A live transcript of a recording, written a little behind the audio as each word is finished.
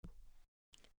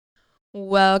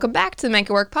Welcome back to the Make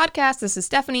It Work podcast. This is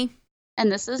Stephanie.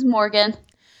 And this is Morgan.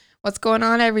 What's going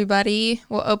on, everybody?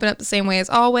 We'll open up the same way as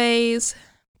always.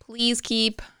 Please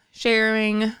keep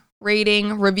sharing,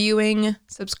 rating, reviewing,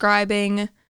 subscribing.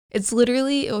 It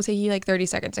will take you like 30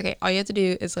 seconds. Okay, all you have to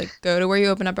do is like go to where you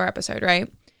open up our episode, right?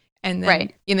 And then,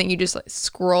 you just like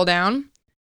scroll down.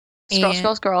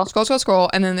 Scroll.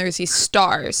 And then there's these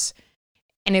stars.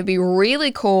 And it'd be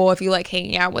really cool if you like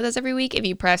hanging out with us every week if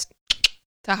you pressed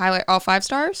to highlight all 5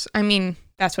 stars. I mean,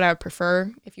 that's what I would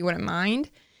prefer if you wouldn't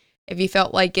mind. If you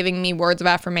felt like giving me words of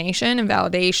affirmation and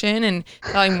validation and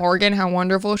telling Morgan how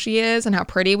wonderful she is and how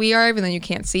pretty we are, even though you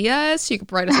can't see us, you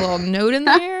could write us a little note in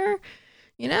there,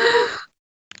 you know?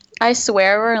 I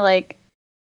swear we're like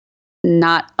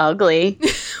not ugly.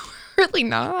 Really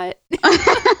not.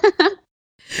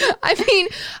 I mean,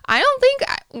 I don't think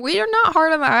we are not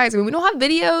hard on the eyes. I mean, we don't have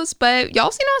videos, but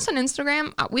y'all seen us on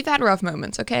Instagram. We've had rough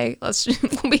moments, okay? Let's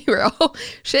be real.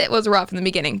 Shit was rough in the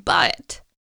beginning, but.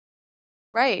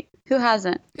 Right. Who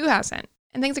hasn't?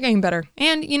 And things are getting better.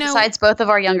 And, besides both of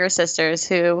our younger sisters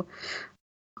who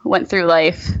went through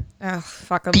life. Oh,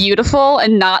 fuck them. Beautiful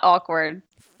and not awkward.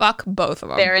 Fuck both of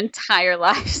them. Their entire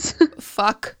lives.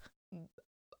 Fuck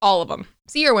all of them.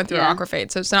 Sierra went through an awkward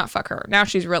phase, so it's not fuck her. Now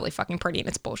she's really fucking pretty and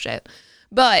it's bullshit.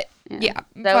 But, yeah.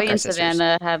 Zoe and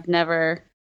Savannah have never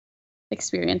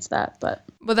experienced that, but.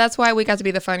 Well, that's why we got to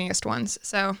be the funniest ones.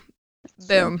 So,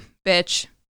 boom, bitch.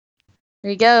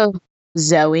 There you go,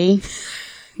 Zoe.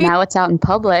 Now it's out in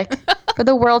public for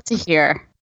the world to hear.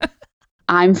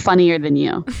 I'm funnier than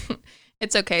you.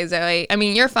 It's okay, Zoe. I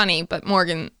mean, you're funny, but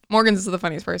Morgan's is the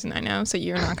funniest person I know, so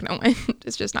you're not going to win.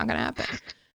 It's just not going to happen.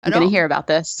 I'm going to hear about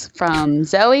this from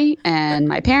Zoe and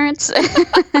my parents.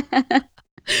 I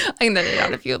can edit it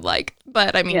out if you'd like,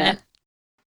 but I mean,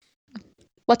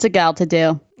 what's a gal to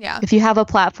do? Yeah. If you have a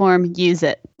platform, use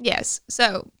it. Yes.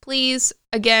 So please,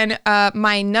 again,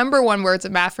 my number one words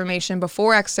of affirmation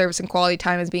before acts of service and quality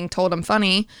time is being told I'm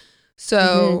funny.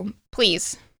 So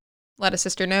please let a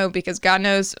sister know, because God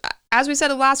knows, as we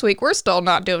said last week, we're still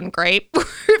not doing great.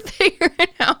 We're figuring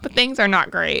out, but things are not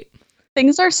great.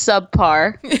 Things are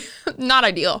subpar. Not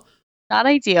ideal. Not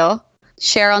ideal.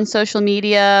 Share on social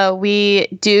media. We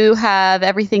do have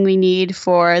everything we need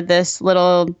for this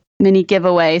little mini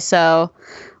giveaway, so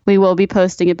we will be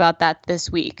posting about that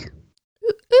this week.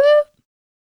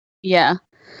 Yeah.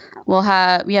 We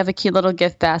have a cute little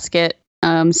gift basket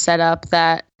set up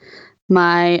that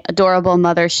my adorable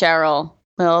mother Cheryl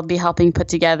will be helping put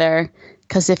together.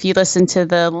 Because if you listen to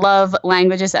the Love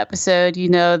Languages episode, you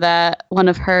know that one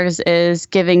of hers is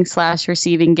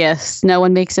giving/receiving gifts. No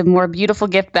one makes a more beautiful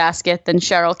gift basket than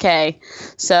Cheryl K.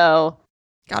 So,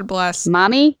 God bless.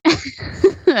 Mommy,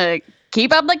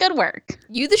 keep up the good work.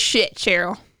 You the shit,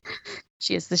 Cheryl.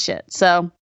 She is the shit.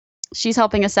 So, she's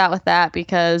helping us out with that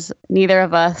because neither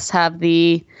of us have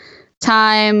the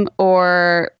time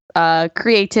or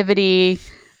creativity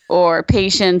or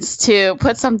patience to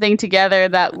put something together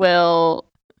that will,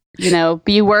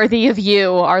 be worthy of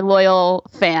you, our loyal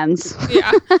fans.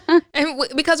 Yeah. And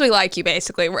because we like you,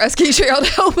 basically, we're asking Cheryl to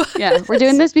help us. Yeah, we're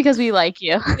doing this because we like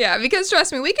you. Yeah, because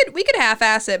trust me, we could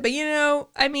half-ass it, but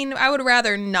I would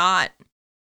rather not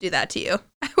do that to you.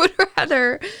 I would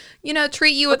rather,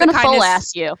 treat you with the kindness.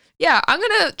 Full-ass you. Yeah, I'm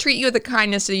going to treat you with the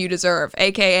kindness that you deserve,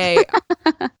 aka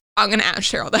I'm going to ask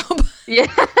Cheryl to help.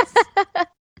 Yes.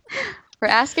 We're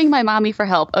asking my mommy for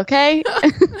help, okay?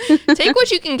 Take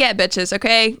what you can get, bitches,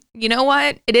 okay? You know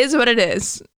what? It is what it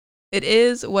is. It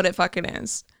is what it fucking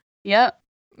is. Yep.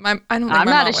 I'm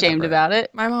not ashamed about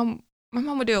it. My mom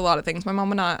would do a lot of things. My mom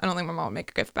would not. I don't think my mom would make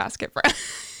a gift basket for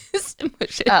us.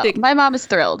 My mom is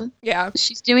thrilled. Yeah.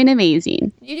 She's doing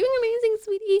amazing. You're doing amazing,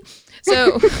 sweetie.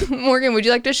 So, Morgan, would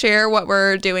you like to share what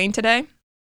we're doing today?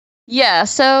 Yeah,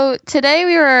 so today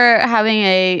we were having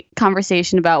a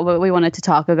conversation about what we wanted to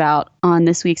talk about on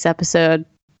this week's episode.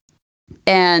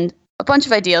 And a bunch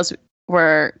of ideas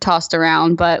were tossed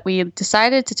around, but we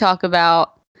decided to talk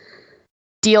about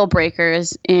deal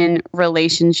breakers in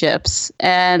relationships.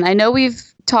 And I know we've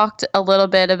talked a little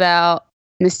bit about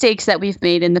mistakes that we've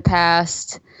made in the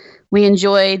past. We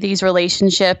enjoy these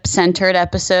relationship-centered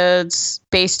episodes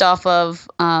based off of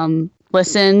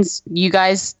listens. You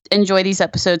guys enjoy these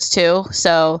episodes too,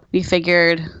 so we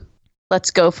figured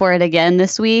let's go for it again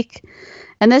this week.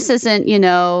 And this isn't,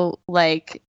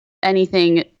 like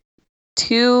anything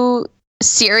too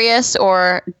serious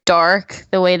or dark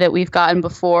the way that we've gotten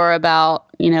before about,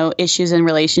 issues in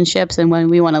relationships and when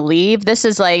we want to leave. This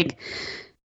is like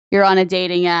you're on a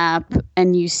dating app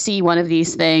and you see one of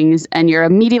these things and you're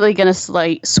immediately going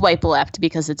to swipe left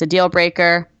because it's a deal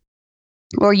breaker.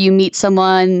 or you meet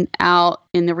someone out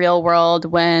in the real world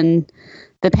when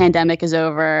the pandemic is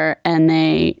over and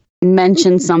they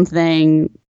mention something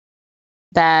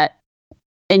that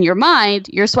in your mind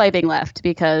you're swiping left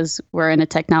because we're in a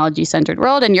technology centered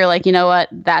world, and you're like, you know what,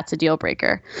 that's a deal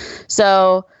breaker.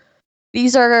 So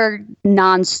these are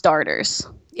non-starters.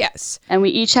 Yes. And we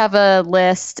each have a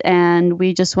list, and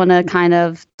we just want to kind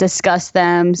of discuss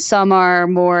them. Some are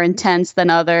more intense than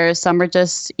others. Some are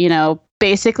just,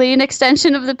 basically an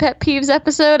extension of the pet peeves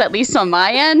episode, at least on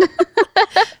my end.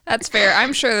 That's fair.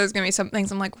 I'm sure there's going to be some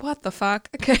things I'm like, what the fuck?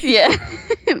 Okay. Yeah.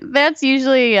 That's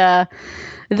usually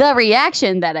the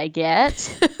reaction that I get.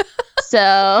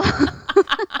 So,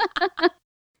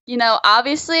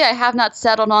 obviously I have not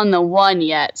settled on the one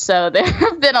yet. So there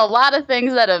have been a lot of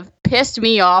things that have pissed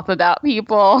me off about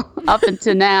people up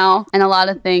until now, and a lot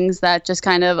of things that just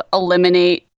kind of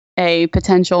eliminate a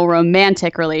potential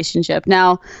romantic relationship.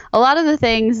 Now, a lot of the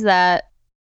things that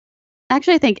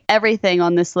actually I think everything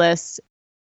on this list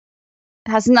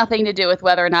has nothing to do with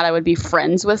whether or not I would be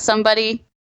friends with somebody.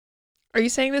 Are you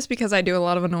saying this because I do a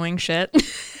lot of annoying shit?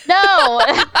 No.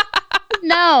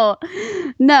 No,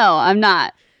 I'm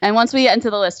not. And once we get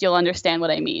into the list, you'll understand what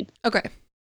I mean. Okay.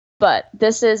 But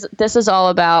this is all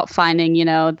about finding,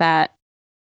 that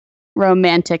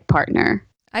romantic partner,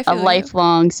 a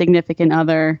lifelong significant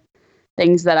other,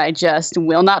 things that I just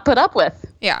will not put up with.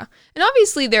 Yeah. And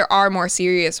obviously there are more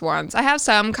serious ones. I have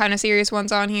some kind of serious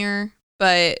ones on here,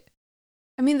 but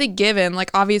I mean, the given,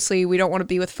 like, obviously we don't want to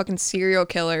be with fucking serial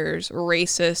killers,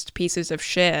 racist pieces of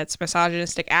shit,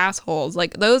 misogynistic assholes.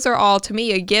 Like, those are all, to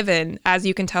me, a given, as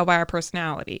you can tell by our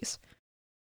personalities.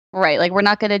 Right. Like, we're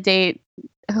not going to date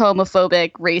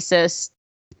homophobic, racist,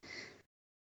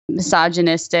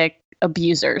 misogynistic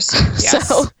abusers. Yes.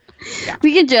 So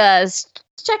we can just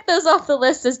check those off the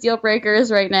list as deal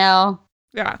breakers right now.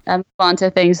 Yeah. And move on to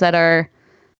things that are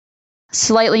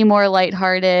slightly more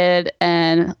lighthearted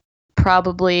and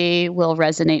probably will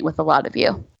resonate with a lot of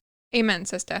you. Amen,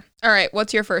 sister. All right,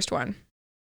 what's your first one?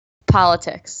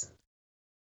 Politics.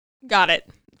 Got it.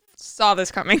 Saw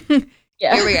this coming.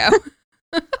 Yeah. Here we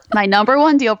go. My number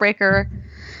one deal breaker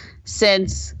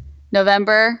since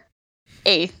November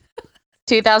 8th,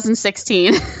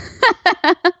 2016.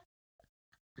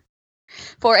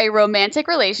 For a romantic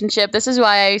relationship. This is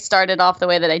why I started off the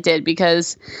way that I did,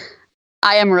 because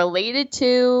I am related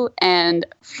to and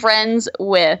friends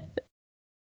with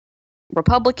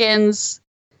Republicans,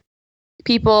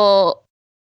 people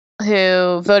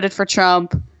who voted for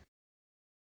Trump.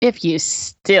 If you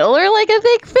still are like a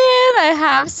big fan, I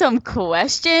have some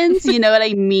questions, you know what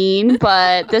I mean?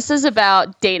 But this is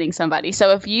about dating somebody.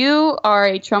 So if you are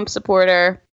a Trump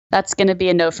supporter, that's going to be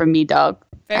a no from me, dog.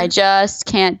 Fair. I just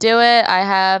can't do it. I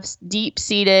have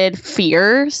deep-seated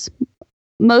fears,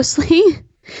 mostly.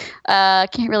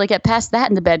 Can't really get past that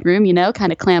in the bedroom,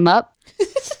 kind of clam up.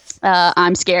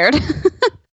 I'm scared.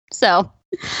 So,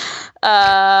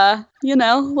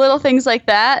 little things like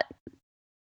that.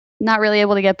 Not really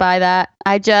able to get by that.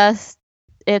 It's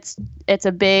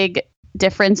a big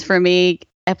difference for me.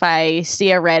 If I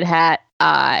see a red hat,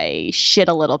 I shit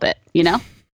a little bit,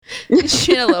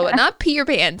 Shit a little bit. Not pee your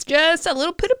pants. Just a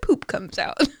little bit of poop comes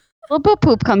out. A little bit of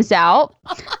poop comes out.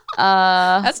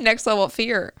 That's next level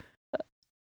fear.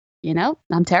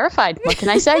 I'm terrified. What can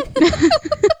I say?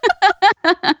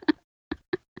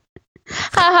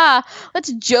 Haha,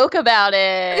 let's joke about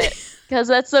it, because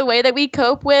that's the way that we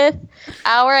cope with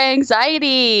our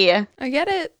anxiety. I get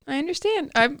it. I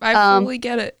understand. I fully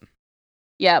get it.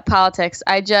 Yeah, politics.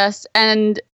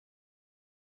 And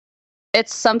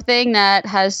it's something that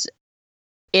has,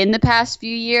 in the past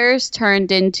few years,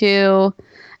 turned into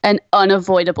an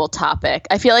unavoidable topic.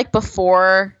 I feel like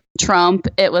before Trump,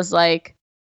 it was like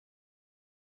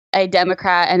a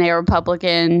Democrat and a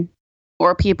Republican,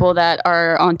 or people that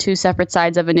are on two separate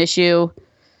sides of an issue,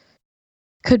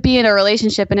 could be in a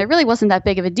relationship, and it really wasn't that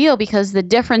big of a deal because the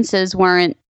differences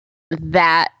weren't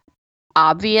that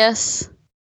obvious.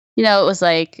 It was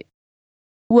like,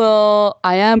 well,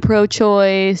 I am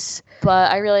pro-choice,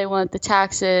 but I really want the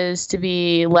taxes to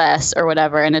be less or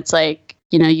whatever. And it's like,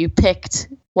 you picked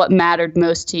what mattered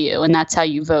most to you, and that's how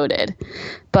you voted.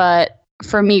 But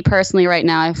for me personally right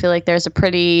now, I feel like there's a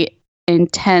pretty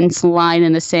intense line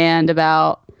in the sand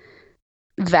about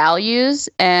values,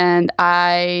 and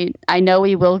I know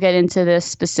we will get into this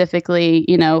specifically,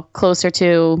 closer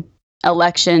to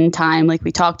election time, like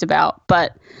we talked about,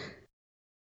 but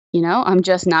I'm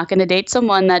just not going to date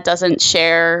someone that doesn't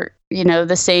share,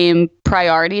 the same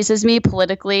priorities as me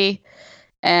politically,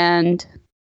 and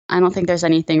I don't think there's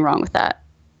anything wrong with that.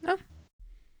 No.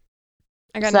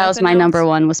 I got So that was nothing my else. number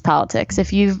one, was politics.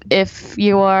 If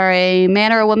you are a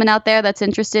man or a woman out there that's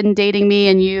interested in dating me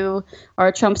and you are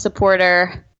a Trump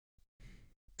supporter,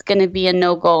 it's gonna be a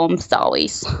no-go almost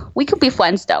always. We could be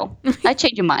friends though. I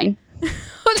change your mind.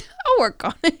 I'll work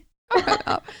on it. I'll work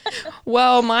up.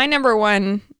 Well, my number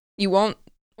one, you won't.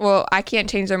 Well, I can't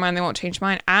change their mind. They won't change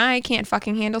mine. I can't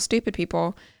fucking handle stupid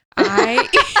people. That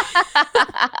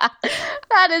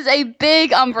is a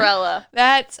big umbrella.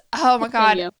 That's, oh my God.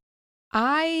 Continue.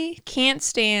 I can't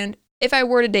stand, if I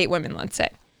were to date women, let's say,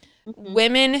 Mhm.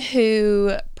 women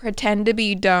who pretend to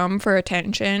be dumb for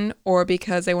attention or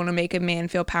because they want to make a man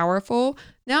feel powerful.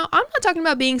 Now, I'm not talking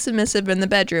about being submissive in the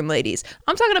bedroom, ladies.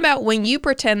 I'm talking about when you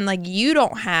pretend like you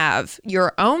don't have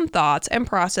your own thoughts and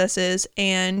processes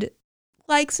and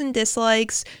likes and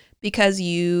dislikes because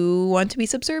you want to be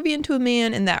subservient to a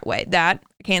man in that way. That,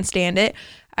 I can't stand it.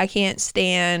 I can't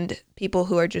stand people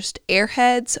who are just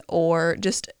airheads or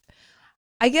just,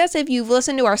 I guess if you've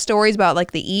listened to our stories about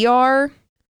like the ER,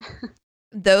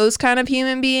 those kind of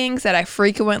human beings that I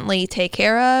frequently take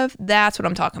care of, that's what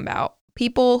I'm talking about.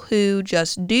 People who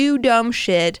just do dumb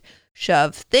shit,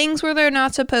 shove things where they're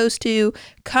not supposed to,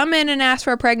 come in and ask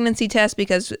for a pregnancy test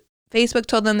because Facebook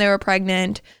told them they were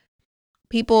pregnant.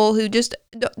 People who just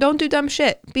don't do dumb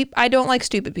shit. I don't like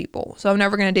stupid people, so I'm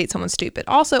never going to date someone stupid.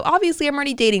 Also, obviously, I'm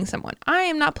already dating someone. I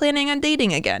am not planning on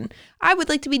dating again. I would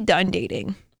like to be done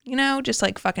dating. You know, just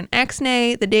like fucking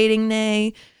ex-nay, the dating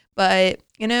nay. But,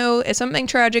 you know, if something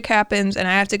tragic happens and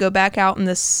I have to go back out in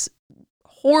this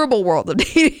horrible world of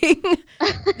dating,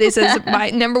 this is my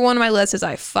number one on my list is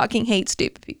I fucking hate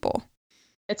stupid people.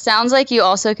 It sounds like you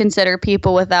also consider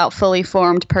people without fully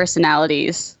formed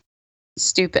personalities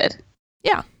stupid.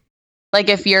 Yeah. Like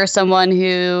if you're someone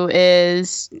who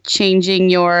is changing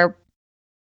your,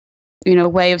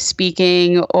 way of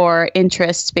speaking or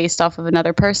interests based off of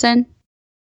another person?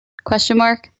 Question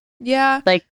mark? Yeah.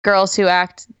 Like girls who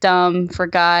act dumb for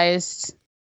guys.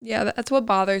 Yeah, that's what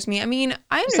bothers me. I mean,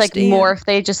 I It's understand. like morph.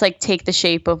 They just like take the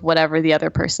shape of whatever the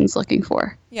other person's looking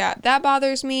for. Yeah, that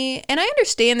bothers me. And I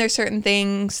understand there's certain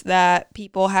things that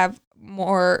people have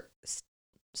more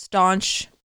staunch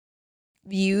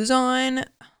views on.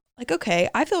 Like, okay,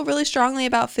 I feel really strongly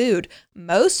about food.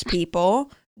 Most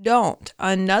people don't.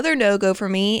 Another no-go for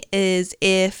me is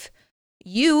if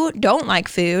you don't like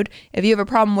food, if you have a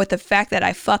problem with the fact that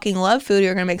I fucking love food,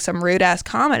 you're going to make some rude-ass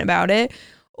comment about it.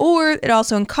 Or it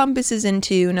also encompasses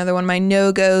into another one of my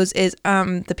no-goes is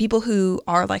the people who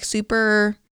are like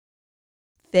super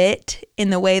fit in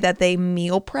the way that they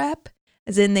meal prep.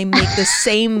 As in they make the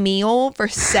same meal for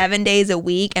 7 days a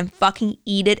week and fucking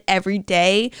eat it every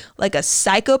day like a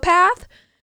psychopath.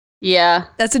 Yeah.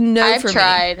 That's a no for me. I've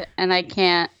tried and I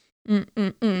can't do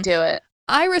it.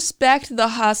 I respect the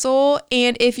hustle,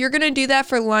 and if you're going to do that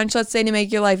for lunch, let's say to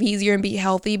make your life easier and be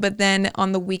healthy, but then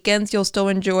on the weekends you'll still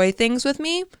enjoy things with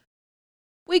me,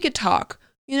 we could talk.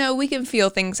 We can feel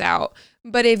things out.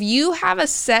 But if you have a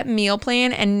set meal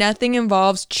plan and nothing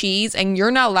involves cheese and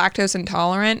you're not lactose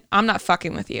intolerant, I'm not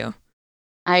fucking with you.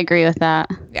 I agree with that.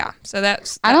 Yeah, so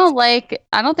that's I don't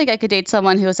think I could date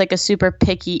someone who is like a super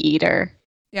picky eater.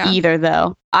 Yeah. Either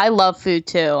though. I love food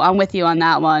too. I'm with you on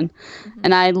that one. Mm-hmm.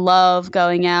 And I love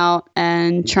going out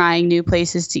and trying new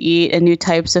places to eat and new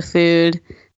types of food.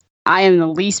 I am the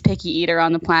least picky eater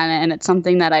on the planet, and it's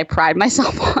something that I pride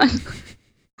myself on.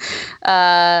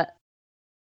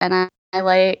 And I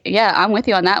like, yeah, I'm with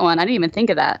you on that one. I didn't even think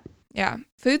of that. Yeah,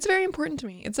 food's very important to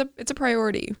me. It's a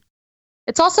priority.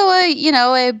 It's also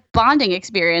a bonding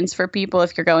experience for people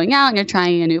if you're going out and you're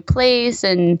trying a new place.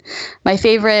 And my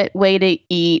favorite way to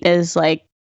eat is like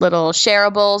little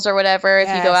shareables or whatever. If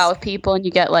you go out with people and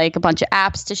you get like a bunch of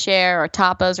apps to share or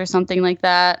tapas or something like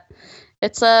that.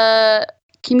 It's a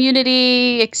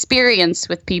community experience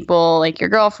with people like your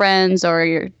girlfriends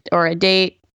or a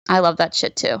date. I love that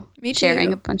shit too. Me too.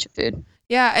 Sharing a bunch of food.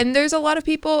 Yeah, and there's a lot of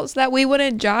people that we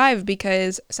wouldn't jive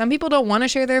because some people don't want to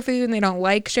share their food and they don't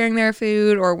like sharing their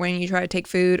food, or when you try to take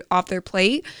food off their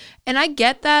plate. And I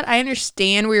get that. I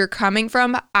understand where you're coming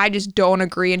from. I just don't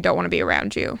agree and don't want to be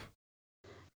around you.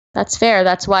 That's fair.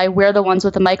 That's why we're the ones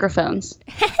with the microphones.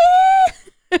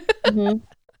 Mm-hmm.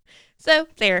 So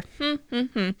there.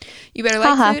 You better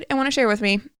like food and want to share with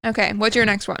me. Okay, what's your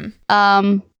next one?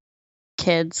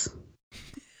 Kids.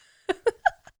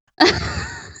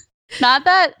 Not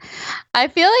that I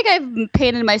feel like I've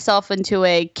painted myself into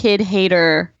a kid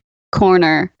hater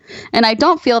corner, and I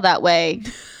don't feel that way.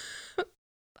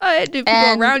 But do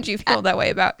people around you feel that way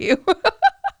about you?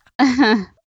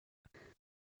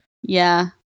 Yeah.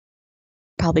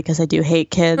 Probably because I do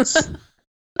hate kids.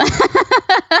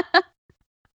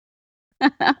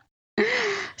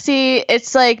 See,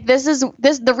 it's like this.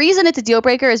 The reason it's a deal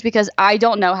breaker is because I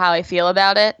don't know how I feel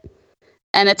about it,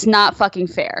 and it's not fucking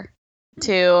fair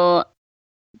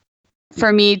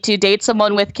for me to date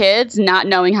someone with kids not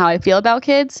knowing how I feel about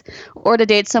kids, or to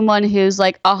date someone who's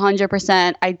like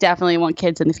 100% I definitely want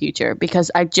kids in the future, because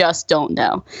I just don't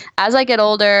know. As I get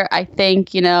older, I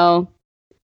think, would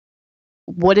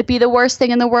it be the worst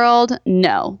thing in the world?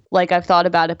 No. Like, I've thought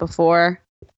about it before,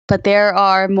 but there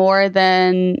are more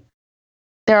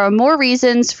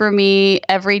reasons for me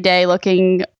every day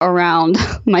looking around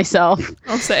myself.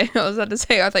 I was about to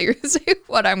say, I thought you were going to say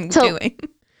what I'm doing.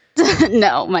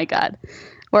 No, my God.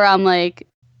 Where I'm like,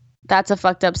 that's a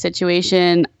fucked up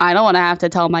situation. I don't want to have to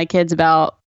tell my kids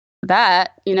about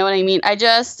that. You know what I mean?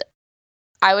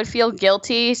 I would feel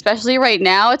guilty, especially right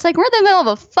now. It's like we're in the middle of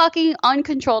a fucking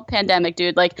uncontrolled pandemic,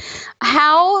 dude. Like,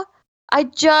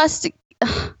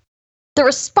 the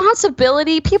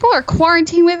responsibility, people are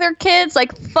quarantined with their kids.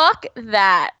 Like, fuck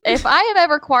that. If I have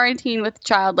ever quarantined with a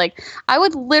child, like, I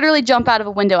would literally jump out of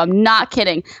a window. I'm not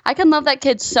kidding. I can love that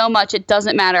kid so much, it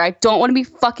doesn't matter. I don't want to be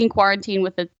fucking quarantined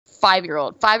with a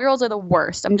 5-year-old. 5-year-olds are the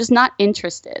worst. I'm just not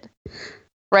interested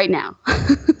right now.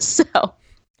 So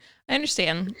I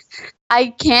understand. I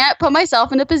can't put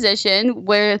myself in a position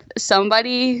with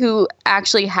somebody who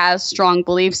actually has strong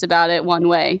beliefs about it one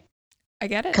way. I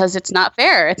get it. Because it's not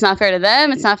fair. It's not fair to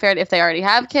them. It's not fair if they already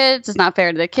have kids. It's not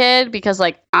fair to the kid, because,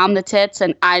 like, I'm the tits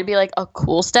and I'd be, like, a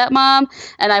cool stepmom.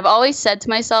 And I've always said to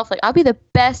myself, like, I'll be the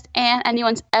best aunt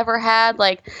anyone's ever had.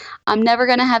 Like, I'm never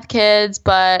going to have kids,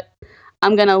 but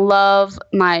I'm going to love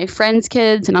my friends'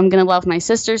 kids and I'm going to love my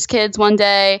sister's kids one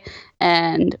day.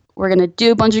 And we're going to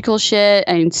do a bunch of cool shit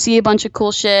and see a bunch of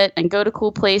cool shit and go to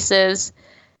cool places.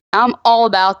 I'm all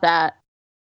about that.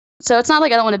 So it's not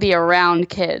like I don't want to be around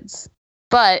kids.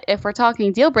 But if we're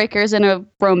talking deal breakers in a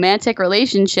romantic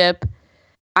relationship,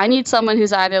 I need someone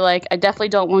who's either like, I definitely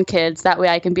don't want kids. That way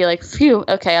I can be like, phew,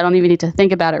 okay, I don't even need to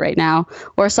think about it right now.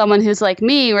 Or someone who's like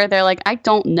me, where they're like, I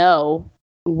don't know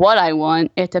what I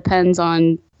want. It depends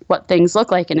on what things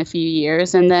look like in a few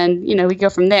years. And then, we go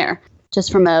from there,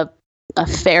 just from a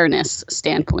fairness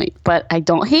standpoint. But I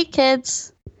don't hate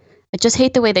kids. I just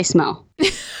hate the way they smell.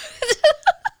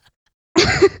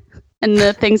 And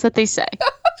the things that they say.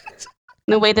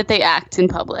 The way that they act in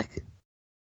public.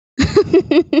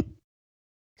 That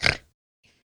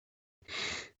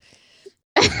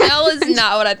was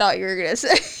not what I thought you were going to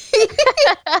say.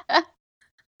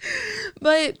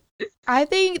 But I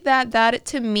think that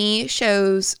to me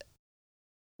shows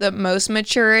the most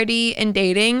maturity in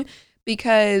dating,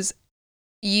 because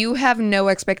you have no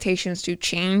expectations to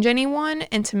change anyone.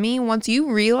 And to me, once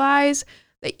you realize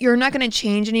that you're not going to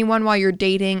change anyone while you're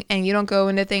dating, and you don't go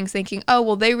into things thinking, oh,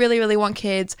 well, they really, really want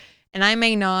kids and I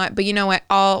may not, but you know what,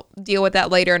 I'll deal with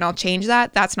that later and I'll change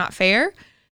that. That's not fair.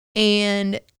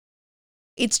 And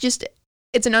it's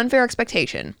an unfair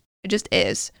expectation. It just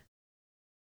is.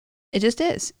 It just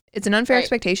is. It's an unfair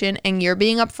expectation, and you're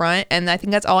being upfront, and I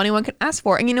think that's all anyone can ask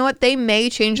for. And you know what? They may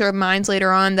change their minds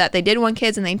later on that they did want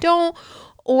kids and they don't,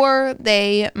 or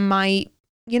they might,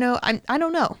 I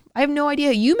don't know. I have no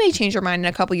idea. You may change your mind in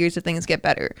a couple years if things get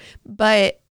better.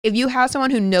 But if you have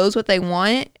someone who knows what they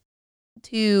want,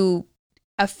 to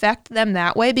affect them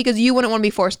that way, because you wouldn't want to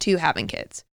be forced to having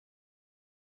kids.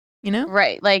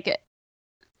 Right. Like,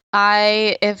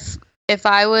 if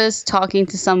I was talking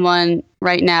to someone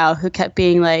right now who kept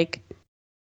being like,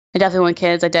 I definitely want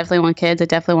kids, I definitely want kids, I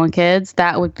definitely want kids,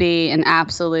 that would be an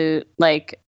absolute,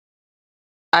 like,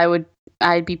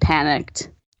 I'd be panicked.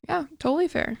 Yeah, totally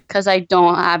fair. Because I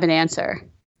don't have an answer.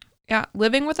 Yeah,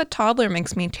 living with a toddler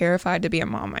makes me terrified to be a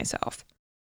mom myself.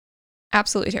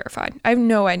 Absolutely terrified. I have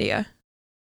no idea.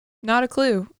 Not a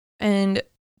clue. And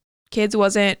kids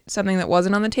wasn't something that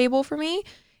wasn't on the table for me.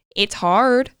 It's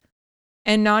hard.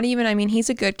 And not even, he's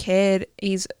a good kid.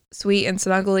 He's sweet and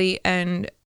snuggly,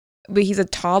 but he's a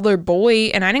toddler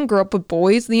boy, and I didn't grow up with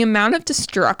boys. The amount of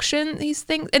destruction these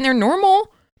things, and they're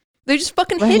normal. They just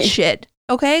fucking hit shit.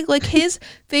 Okay? Like, his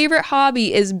favorite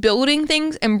hobby is building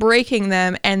things and breaking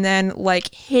them and then,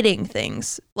 like, hitting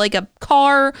things. Like a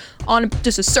car on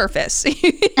just a surface. I'm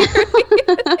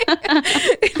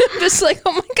just like,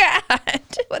 oh my God,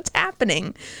 what's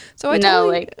happening? So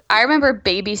I remember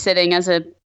babysitting as a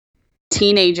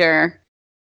teenager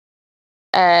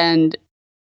and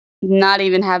not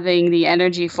even having the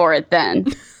energy for it then.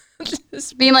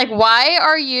 Just being like, why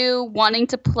are you wanting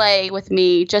to play with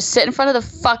me? Just sit in front of the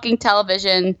fucking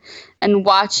television and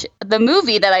watch the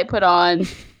movie that I put on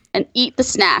and eat the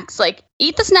snacks. Like,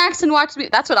 eat the snacks and watch me.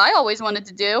 That's what I always wanted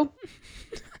to do.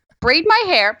 Braid my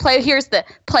hair. Play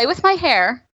with my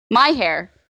hair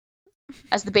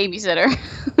as the babysitter.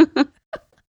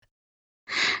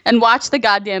 and watch the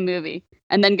goddamn movie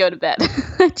and then go to bed.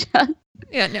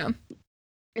 Yeah, no.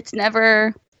 It's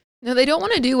never... No, they don't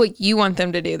want to do what you want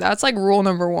them to do. That's like rule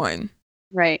number 1.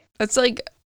 Right. That's like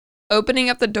opening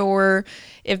up the door.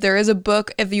 If there is a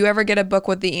book, if you ever get a book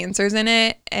with the answers in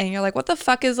it and you're like, what the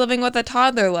fuck is living with a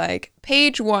toddler like?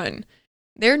 Page 1.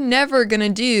 They're never going to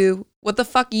do what the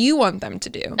fuck you want them to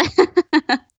do.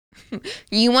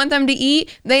 You want them to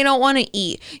eat, they don't want to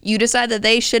eat. You decide that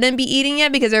they shouldn't be eating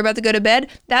yet because they're about to go to bed,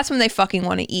 that's when they fucking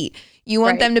want to eat. You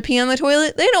want them to pee on the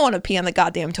toilet, they don't want to pee on the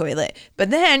goddamn toilet. But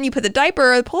then you put the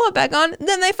diaper or the pull-up back on,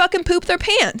 then they fucking poop their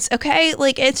pants, okay?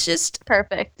 Like, it's just...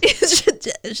 Perfect. It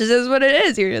just is what it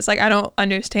is. You're just like, I don't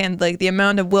understand, like, the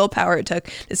amount of willpower it took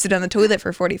to sit on the toilet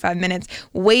for 45 minutes,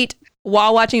 wait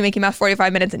while watching Mickey Mouse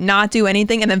 45 minutes, not do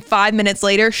anything, and then 5 minutes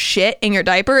later, shit in your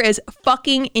diaper is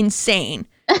fucking insane.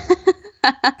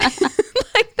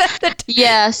 Like that.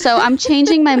 Yeah, so I'm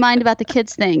changing my mind about the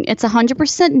kids thing. It's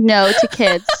 100% no to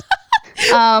kids.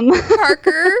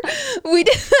 Parker, we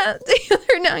did that the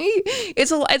other night.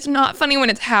 It's not funny when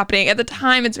it's happening. At the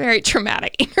time, it's very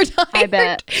traumatic. You're tired. I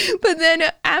bet. But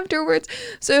then afterwards,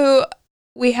 so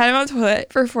we had him on the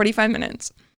toilet for 45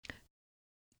 minutes.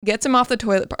 Gets him off the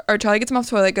toilet, or Charlie gets him off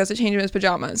the toilet, goes to change him his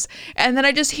pajamas. And then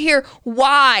I just hear,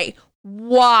 why?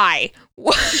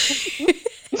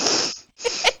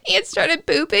 He had started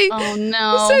pooping. Oh,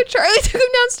 no. So Charlie took him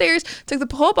downstairs, took the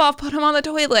pull-up off, put him on the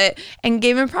toilet, and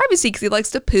gave him privacy because he likes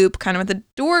to poop kind of with the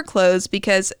door closed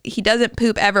because he doesn't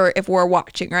poop ever if we're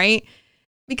watching, right?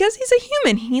 Because he's a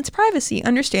human. He needs privacy.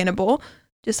 Understandable.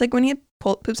 Just like when he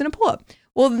poops in a pull-up.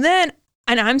 Well, then...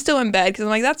 And I'm still in bed because I'm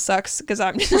like, that sucks because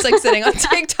I'm just like sitting on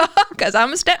TikTok because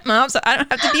I'm a stepmom, so I don't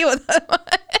have to deal with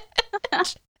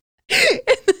that.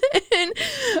 And then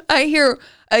I hear,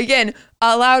 again,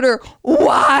 a louder,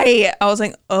 why? I was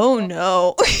like, oh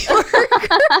no. Had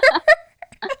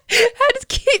to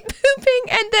keep pooping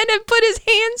and then it put his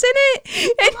hands in it.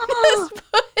 And just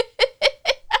put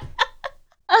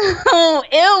Oh,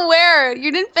 ew, where?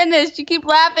 You didn't finish. You keep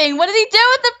laughing. What did he do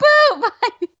with the poop? I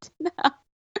need to know.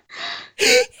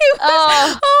 It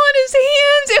was on his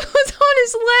hands. It was on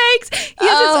his legs. He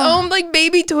has his own like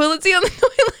baby toilet seat on the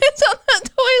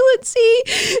toilet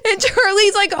seat. And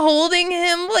Charlie's like holding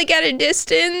him like at a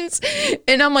distance.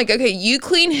 And I'm like, okay, you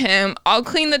clean him. I'll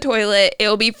clean the toilet.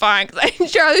 It'll be fine.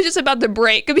 Because Charlie was just about to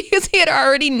break because he had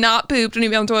already not pooped when he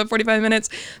was on the toilet 45 minutes.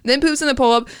 Then poops in the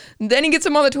pull-up. Then he gets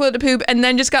him on the toilet to poop. And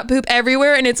then just got poop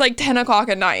everywhere. And it's like 10 o'clock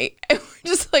at night. And we're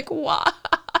just like, why?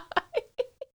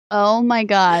 Oh my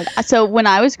God. So when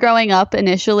I was growing up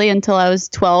initially until I was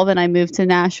 12 and I moved to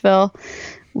Nashville,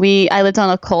 I lived on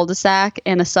a cul-de-sac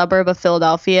in a suburb of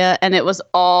Philadelphia, and it was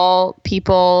all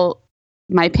people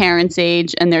my parents'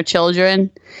 age and their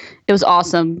children. It was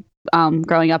awesome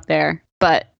growing up there.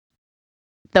 But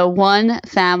the one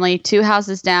family, 2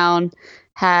 houses down,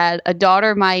 had a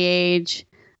daughter my age,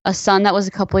 a son that was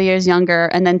a couple of years younger,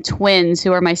 and then twins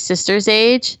who are my sister's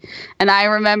age. And I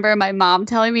remember my mom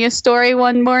telling me a story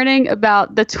one morning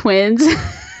about the twins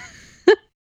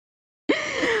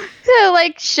who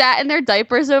like shat in their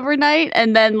diapers overnight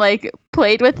and then like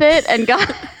played with it and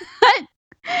got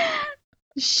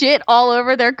shit all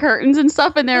over their curtains and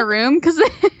stuff in their room because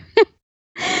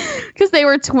they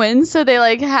were twins. So they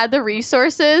like had the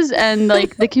resources and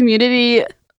like the community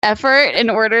effort in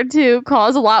order to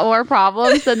cause a lot more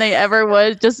problems than they ever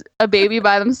would just a baby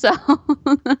by themselves.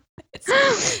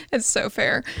 It's so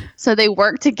fair. So they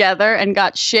worked together and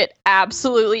got shit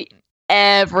absolutely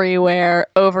everywhere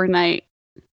overnight.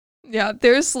 Yeah,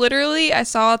 there's literally, I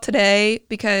saw today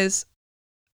because,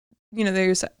 you know,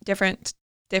 there's different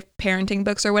parenting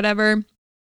books or whatever.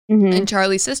 Mm-hmm. And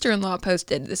Charlie's sister-in-law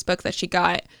posted this book that she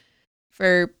got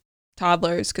for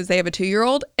toddlers because they have a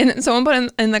 2-year-old, and then someone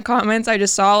put in the comments, I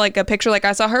just saw like a picture, like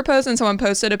I saw her post and someone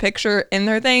posted a picture in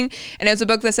their thing, and it's a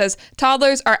book that says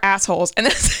toddlers are assholes, and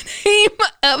that's the name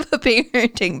of a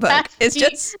parenting book.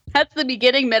 That's the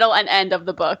beginning, middle, and end of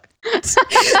the book.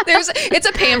 It's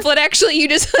a pamphlet actually. You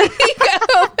just like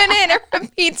open it and it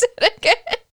repeats it again.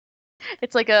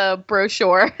 It's like a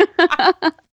brochure.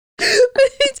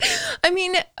 I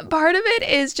mean, part of it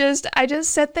is just, I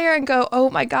just sit there and go, oh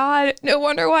my God, no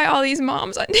wonder why all these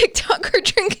moms on TikTok are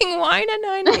drinking wine at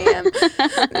 9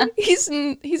 a.m.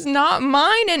 He's not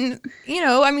mine. And, you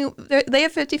know, I mean, they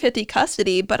have 50-50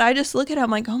 custody, but I just look at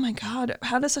him like, oh my God,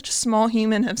 how does such a small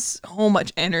human have so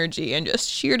much energy and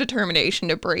just sheer determination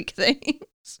to break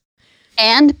things?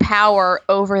 And power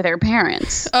over their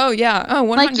parents. Oh, yeah. Oh,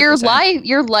 100%. Like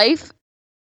your life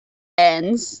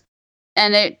ends.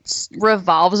 And it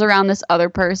revolves around this other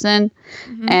person.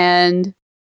 Mm-hmm. And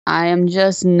I am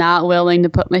just not willing to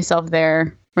put myself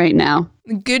there right now.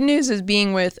 The good news is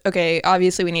being with, okay,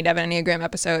 obviously we need to have an Enneagram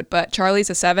episode, but Charlie's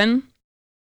a 7.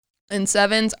 And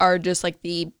 7s are just like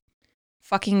the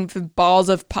fucking balls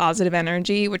of positive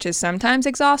energy, which is sometimes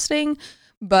exhausting.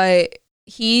 But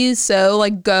he's so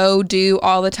like go do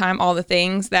all the time, all the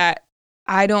things that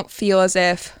I don't feel as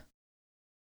if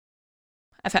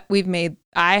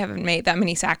I haven't made that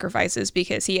many sacrifices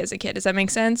because he is a kid. Does that make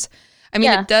sense? I mean,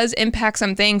 It does impact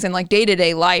some things in like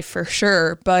day-to-day life for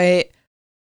sure, but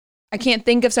I can't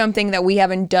think of something that we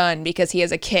haven't done because he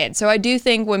is a kid. So I do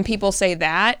think when people say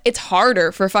that, it's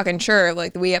harder for fucking sure.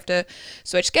 Like we have to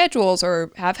switch schedules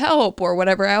or have help or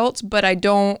whatever else. But I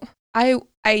do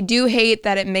hate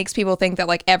that it makes people think that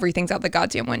like everything's out the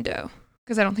goddamn window,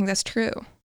 because I don't think that's true.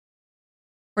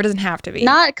 Or it doesn't have to be.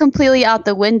 Not completely out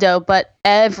the window, but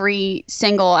every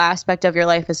single aspect of your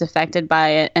life is affected by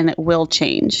it, and it will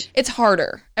change. It's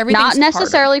harder. Everything's not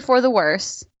necessarily for the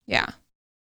worse. Yeah.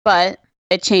 But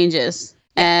it changes.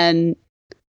 Yeah. And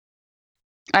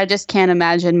I just can't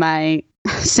imagine my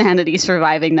sanity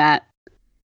surviving that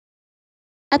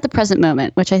at the present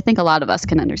moment, which I think a lot of us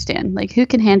can understand. Like, who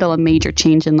can handle a major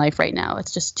change in life right now?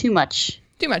 It's just too much.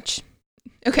 Too much.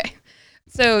 Okay.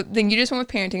 So then you just went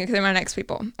with parenting because they're my next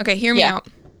people. Okay, hear me out.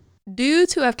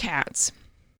 Dudes who have cats.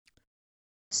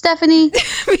 Stephanie.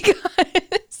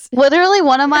 Because literally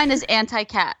one of mine is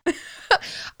anti-cat.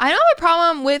 I don't have a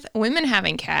problem with women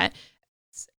having cats.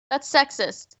 That's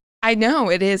sexist. I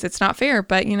know it is. It's not fair,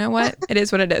 but you know what? It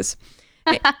is what it is.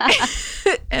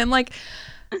 And like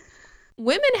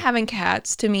women having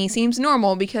cats to me seems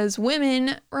normal because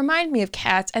women remind me of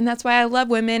cats, and that's why I love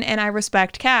women and I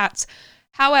respect cats.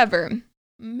 However,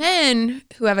 men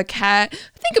who have a cat,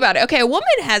 think about it. Okay, a woman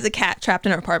has a cat trapped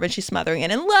in her apartment. She's smothering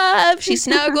it in love. She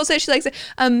snuggles it. She likes it.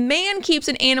 A man keeps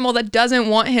an animal that doesn't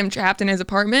want him trapped in his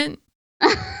apartment.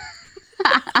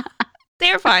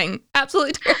 Terrifying.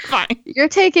 Absolutely terrifying. You're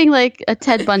taking like a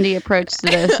Ted Bundy approach to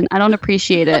this, and I don't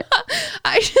appreciate it.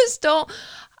 I just don't.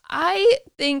 I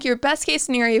think your best case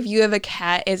scenario if you have a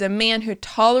cat is a man who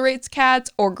tolerates cats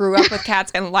or grew up with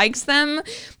cats and likes them.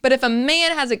 But if a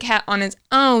man has a cat on his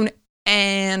own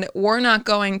and we're not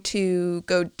going to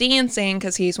go dancing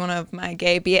because he's one of my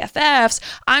gay BFFs,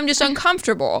 I'm just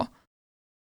uncomfortable.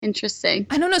 Interesting.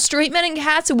 I don't know. Straight men and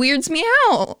cats weirds me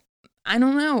out. I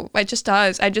don't know. It just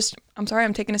does. I'm sorry.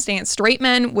 I'm taking a stance. Straight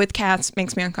men with cats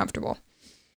makes me uncomfortable.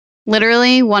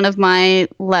 Literally, one of my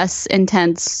less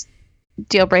intense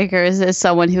deal breakers is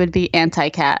someone who would be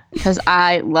anti-cat, because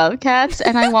I love cats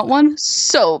and I want one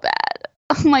so bad.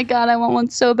 Oh my God, I want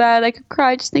one so bad. I could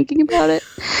cry just thinking about it.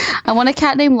 I want a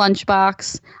cat named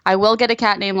Lunchbox. I will get a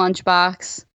cat named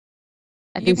Lunchbox.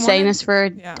 I've been saying this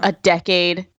for a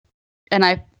decade, and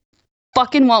I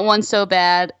fucking want one so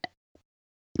bad.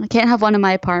 I can't have one in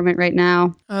my apartment right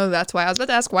now. Oh, that's why. I was about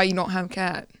to ask why you don't have a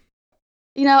cat.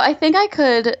 You know, I think I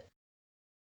could.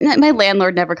 My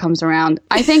landlord never comes around.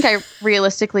 I think I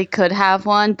realistically could have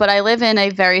one, but I live in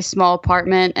a very small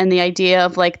apartment, and the idea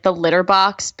of like the litter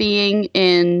box being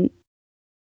in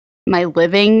my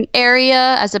living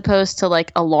area as opposed to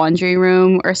like a laundry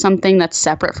room or something that's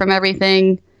separate from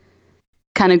everything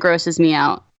kind of grosses me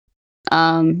out.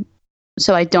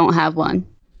 So I don't have one,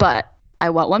 but I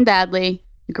want one badly.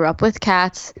 I grew up with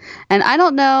cats, and I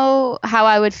don't know how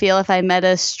I would feel if I met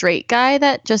a straight guy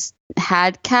that just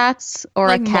had cats or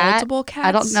like a cat. Multiple cats?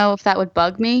 I don't know if that would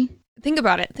bug me. Think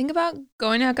about it. Think about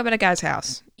going to hook up at a guy's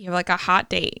house. You have like a hot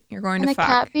date. You're going to fuck. And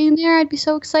a cat being there, I'd be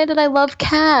so excited. I love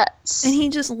cats. And he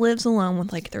just lives alone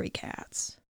with like 3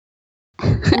 cats.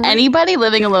 Anybody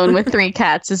living alone with 3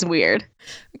 cats is weird.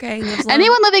 Okay.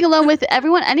 Anyone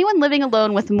living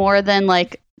alone with more than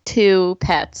like 2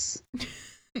 pets.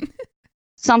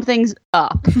 Something's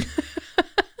up.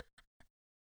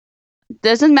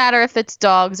 Doesn't matter if it's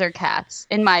dogs or cats,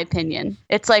 in my opinion.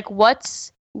 It's like,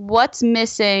 what's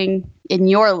missing in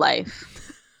your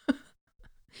life?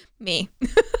 Me.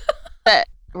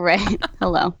 Right.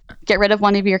 Hello. Get rid of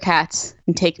one of your cats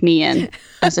and take me in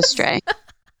as a stray.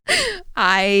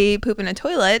 I poop in a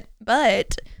toilet,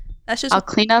 but that's just. I'll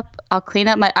clean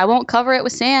up my. I won't cover it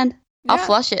with sand. Yeah. I'll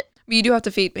flush it. But you do have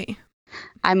to feed me.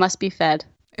 I must be fed.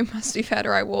 It must be fed,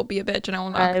 or I will be a bitch and I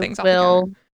will knock things off. I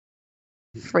will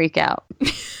freak out.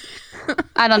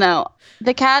 I don't know.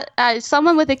 The cat.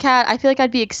 Someone with a cat. I feel like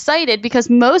I'd be excited because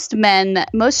most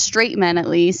straight men at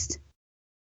least,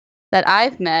 that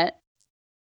I've met,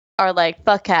 are like,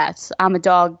 fuck cats. I'm a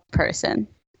dog person.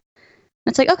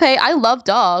 It's like, okay, I love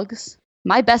dogs.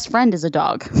 My best friend is a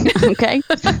dog. Okay?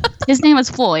 His name is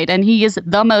Floyd, and he is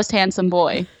the most handsome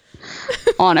boy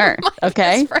on earth.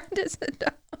 Okay? My best friend is a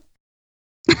dog.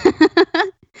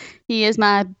 He is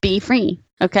my be free.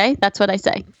 Okay? That's what I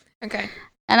say. Okay.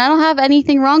 And I don't have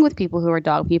anything wrong with people who are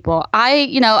dog people.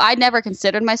 I never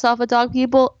considered myself a dog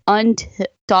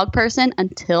person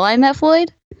until I met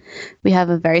Floyd. We have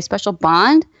a very special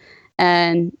bond.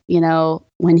 And,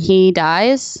 when he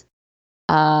dies,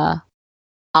 I'll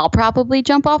probably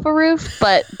jump off a roof,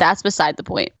 but that's beside the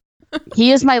point.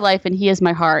 He is my life and he is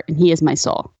my heart and he is my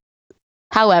soul.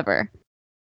 However,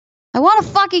 I want a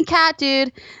fucking cat,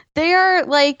 dude. They are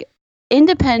like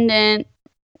independent.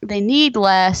 They need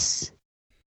less.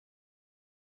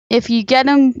 If you get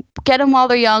them while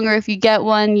they're young, or if you get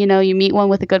one, you meet one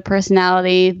with a good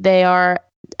personality, they are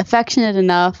affectionate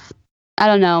enough. I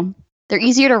don't know. They're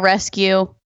easier to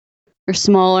rescue. They're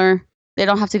smaller. They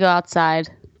don't have to go outside.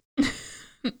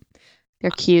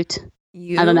 They're cute.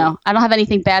 I don't know. I don't have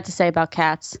anything bad to say about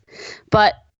cats.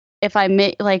 But if I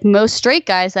meet, like most straight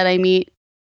guys that I meet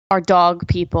are dog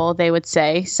people, they would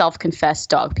say, self-confessed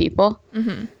dog people.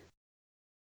 Mm-hmm.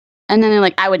 And then they're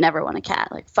like, I would never want a cat.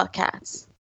 Like, fuck cats.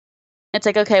 It's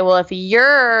like, okay, well, if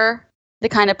you're the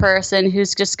kind of person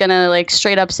who's just going to like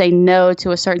straight up say no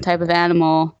to a certain type of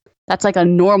animal, that's like a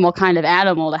normal kind of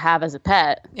animal to have as a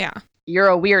pet. Yeah. You're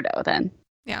a weirdo then.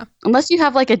 Yeah. Unless you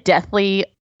have like a deathly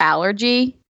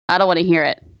allergy, I don't want to hear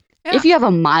it. Yeah. If you have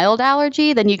a mild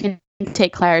allergy, then you can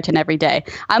take Claritin every day.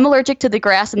 I'm allergic to the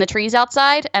grass and the trees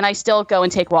outside, and I still go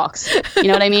and take walks. You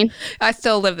know what I mean? I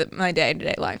still live my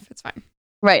day-to-day life. It's fine.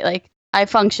 Right. Like, I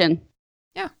function.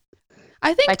 Yeah.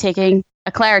 I think by taking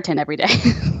a Claritin every day.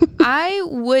 I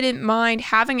wouldn't mind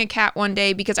having a cat one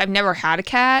day because I've never had a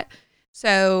cat.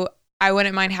 So I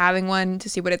wouldn't mind having one to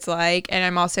see what it's like. And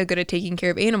I'm also good at taking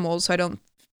care of animals. So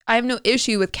I have no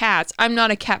issue with cats. I'm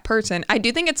not a cat person. I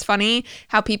do think it's funny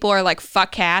how people are like,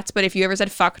 fuck cats. But if you ever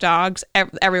said fuck dogs,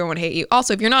 everyone would hate you.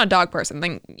 Also, if you're not a dog person,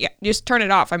 then yeah, just turn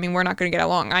it off. I mean, we're not going to get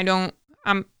along.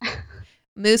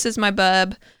 Moose is my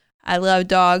bub. I love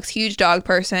dogs. Huge dog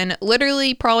person.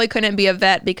 Literally probably couldn't be a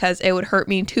vet because it would hurt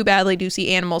me too badly to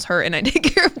see animals hurt, and I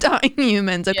take care of dying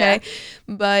humans, okay?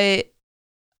 Yeah. But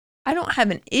I don't have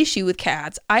an issue with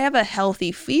cats. I have a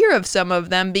healthy fear of some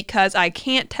of them because I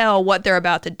can't tell what they're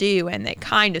about to do, and they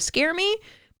kind of scare me,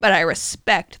 but I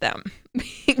respect them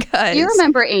because... You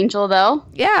remember Angel, though.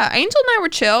 Yeah, Angel and I were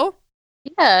chill.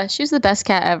 Yeah, she was the best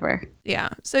cat ever. Yeah,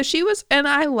 so she was, and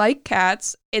I like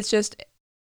cats. It's just...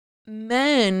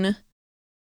 men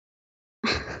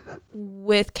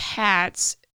with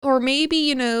cats, or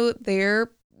maybe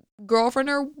their girlfriend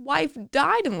or wife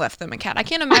died and left them a cat. I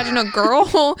can't imagine a girl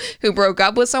who broke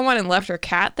up with someone and left her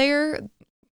cat there.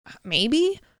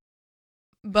 Maybe,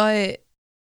 but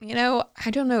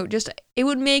I don't know, just it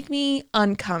would make me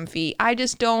uncomfy. I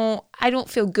don't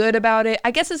feel good about it.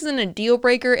 I guess this isn't a deal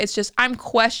breaker. It's just I'm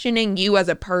questioning you as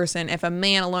a person if a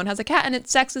man alone has a cat, and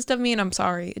it's sexist of me, and I'm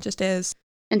sorry, it just is.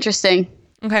 Interesting.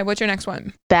 Okay, what's your next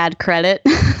one? Bad credit.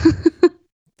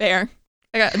 Fair.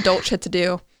 I got adult shit to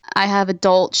do. I have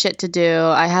adult shit to do.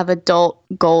 I have adult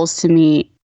goals to meet.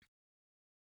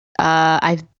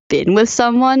 I've been with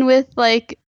someone with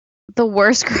like the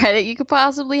worst credit you could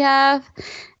possibly have,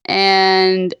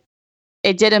 and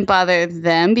it didn't bother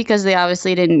them because they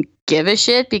obviously didn't give a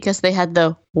shit because they had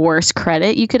the worst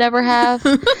credit you could ever have.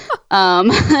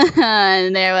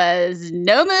 And there was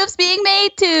no moves being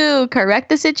made to correct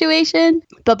the situation.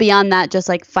 But beyond that, just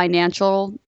like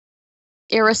financial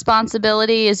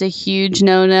irresponsibility is a huge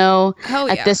no-no. Oh,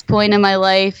 yeah. At this point in my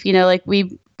life. Like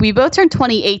we both turned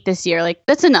 28 this year. Like,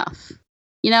 that's enough.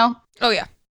 Oh, yeah.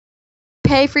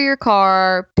 Pay for your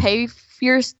car, pay for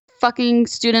your fucking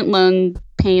student loan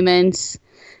payments.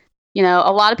 A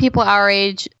lot of people our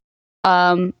age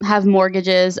have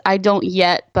mortgages. I don't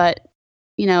yet, but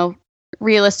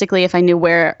realistically, if I knew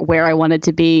where I wanted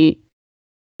to be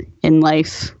in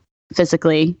life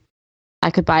physically,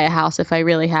 I could buy a house if I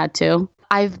really had to.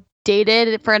 I've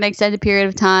dated for an extended period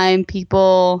of time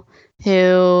people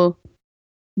who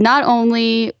not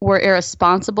only were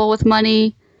irresponsible with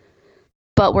money,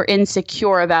 but were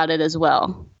insecure about it as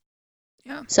well.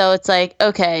 Yeah. So it's like,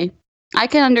 okay, I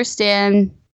can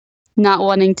understand not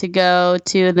wanting to go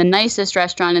to the nicest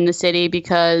restaurant in the city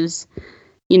because,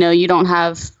 you don't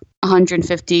have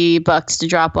 $150 to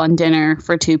drop on dinner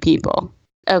for two people.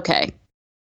 Okay.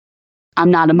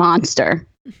 I'm not a monster.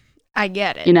 I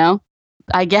get it.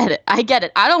 I get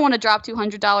it. I don't want to drop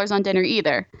 $200 on dinner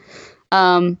either.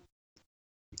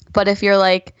 But if you're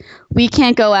like, we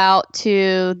can't go out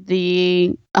to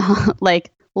the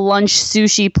like lunch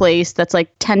sushi place that's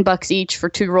like $10 each for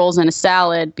 2 rolls and a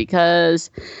salad because,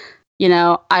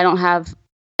 I don't have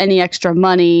any extra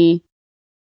money.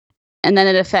 And then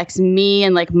it affects me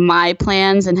and like my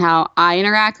plans and how I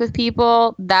interact with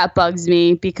people. That bugs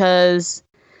me because,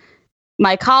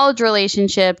 my college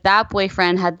relationship, that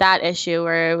boyfriend had that issue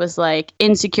where it was like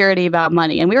insecurity about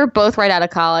money, and we were both right out of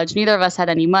college. Neither of us had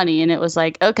any money, and it was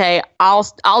like, okay,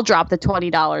 I'll drop the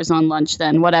 $20 on lunch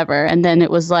then, whatever. And then it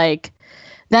was like,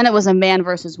 then it was a man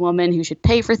versus woman who should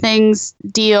pay for things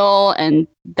deal, and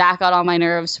that got on my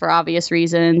nerves for obvious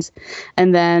reasons.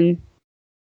 And then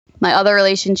my other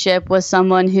relationship was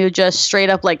someone who just straight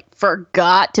up like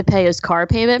forgot to pay his car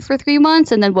payment for 3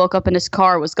 months, and then woke up and his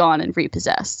car was gone and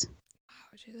repossessed.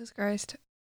 Oh, Jesus Christ.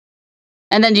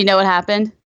 And then do you know what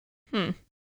happened? Hmm.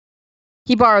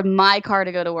 He borrowed my car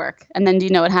to go to work. And then do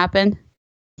you know what happened?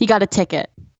 He got a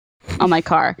ticket on my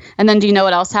car. And then do you know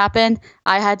what else happened?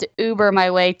 I had to Uber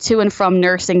my way to and from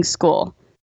nursing school.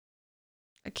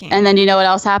 I can't. And then do you know what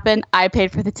else happened? I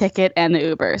paid for the ticket and the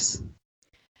Ubers.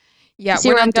 Yeah, See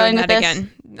we're where I'm not doing going that with this?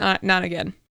 again. Not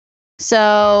again.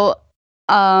 So,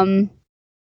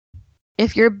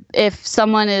 if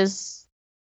someone's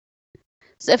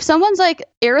like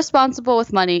irresponsible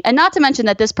with money, and not to mention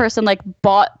that this person like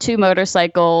bought 2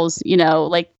 motorcycles, you know,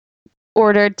 like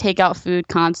ordered takeout food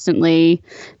constantly,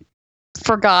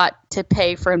 forgot to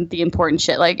pay for the important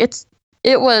shit. Like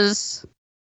it was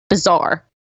bizarre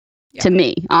to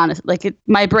me, honestly. Like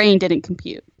my brain didn't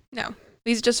compute. No.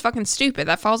 He's just fucking stupid.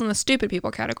 That falls in the stupid people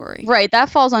category. Right. That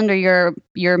falls under your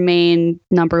main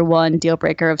number 1 deal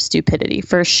breaker of stupidity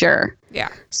for sure. Yeah.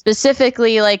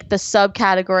 Specifically, like the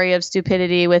subcategory of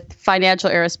stupidity with financial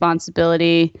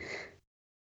irresponsibility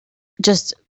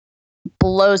just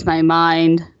blows my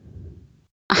mind.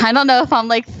 I don't know if I'm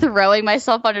like throwing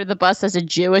myself under the bus as a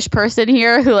Jewish person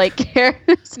here who like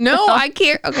cares. No, I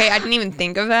care. Okay, I didn't even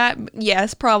think of that.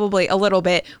 Yes, probably a little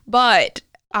bit, but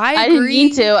I agree. didn't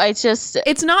mean to. I just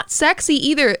It's not sexy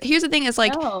either. Here's the thing: is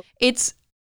like No. it's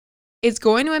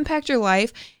going to impact your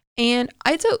life, and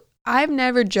I've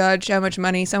never judged how much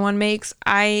money someone makes.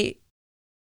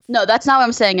 No, that's not what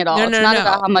I'm saying at all. No, It's no, not no.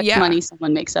 about how much Yeah. money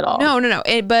someone makes at all. No.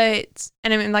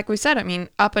 And I mean, like we said, I mean,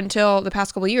 up until the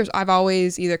past couple of years, I've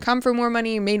always either come for more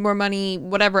money, made more money,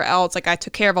 whatever else. Like I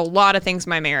took care of a lot of things in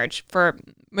my marriage. For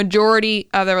majority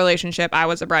of the relationship, I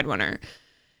was the breadwinner.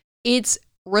 It's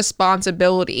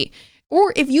responsibility.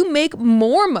 Or if you make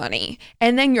more money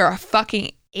and then you're a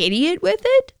fucking idiot with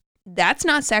it, that's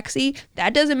not sexy.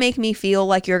 That doesn't make me feel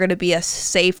like you're going to be a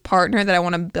safe partner that I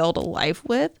want to build a life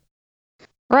with.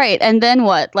 Right. And then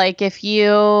what? Like if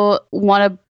you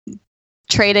want to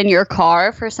trade in your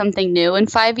car for something new in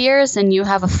 5 years and you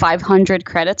have a 500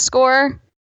 credit score.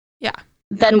 Yeah.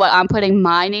 Then what? I'm putting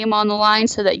my name on the line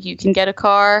so that you can get a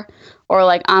car, or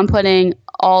like I'm putting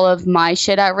all of my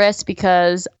shit at risk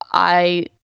because we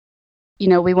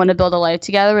want to build a life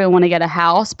together. We want to get a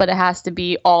house, but it has to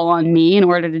be all on me in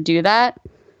order to do that.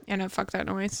 Yeah, no, fuck that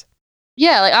noise.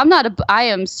 Yeah, like I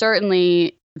am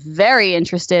certainly very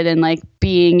interested in like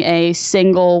being a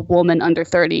single woman under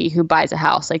 30 who buys a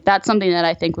house. Like that's something that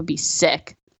I think would be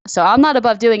sick. So I'm not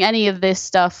above doing any of this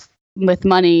stuff with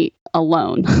money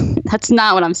alone. That's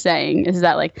not what I'm saying. Is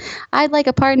that like I'd like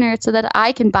a partner so that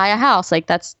I can buy a house. Like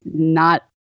that's not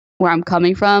where I'm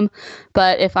coming from.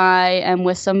 But if I am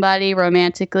with somebody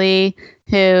romantically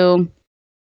who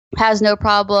has no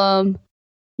problem,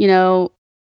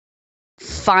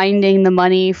 finding the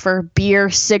money for beer,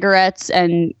 cigarettes,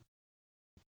 and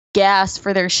gas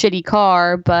for their shitty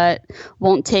car, but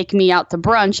won't take me out to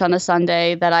brunch on a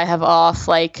Sunday that I have off,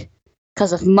 like,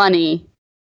 because of money.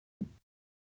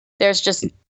 There's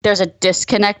a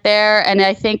disconnect there, and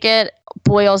I think it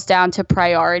boils down to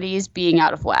priorities being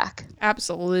out of whack.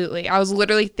 Absolutely. I was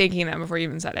literally thinking that before you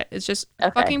even said it. It's just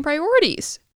Okay. fucking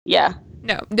priorities. Yeah.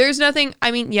 No, there's nothing.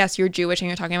 I mean, yes, you're Jewish and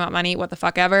you're talking about money. What the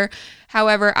fuck ever.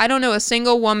 However, I don't know a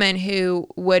single woman who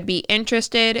would be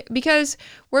interested, because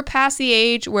we're past the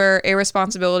age where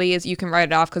irresponsibility is you can write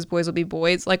it off because boys will be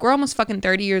boys. Like, we're almost fucking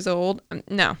 30 years old.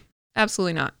 No,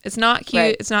 absolutely not. It's not cute.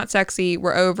 Right. It's not sexy.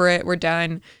 We're over it. We're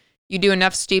done. You do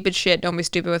enough stupid shit. Don't be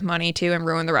stupid with money too and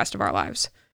ruin the rest of our lives.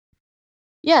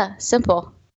 Yeah,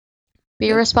 simple.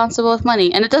 Be responsible with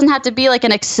money. And it doesn't have to be like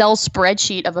an Excel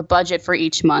spreadsheet of a budget for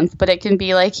each month, but it can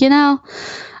be like,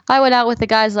 I went out with the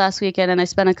guys last weekend and I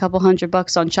spent a couple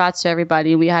 $100 on shots to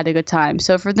everybody and we had a good time.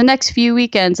 So for the next few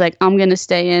weekends, like I'm going to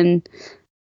stay in,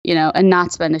 and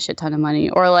not spend a shit ton of money.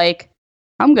 Or like,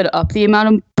 I'm going to up the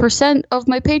amount of percent of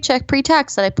my paycheck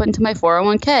pre-tax that I put into my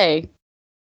 401k.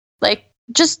 Like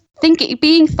just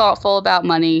being thoughtful about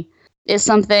money is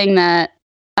something that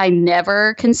I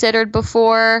never considered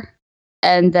before.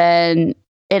 And then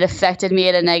it affected me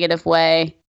in a negative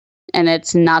way. And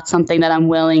it's not something that I'm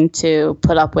willing to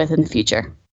put up with in the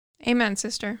future. Amen,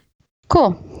 sister.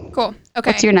 Cool. Okay.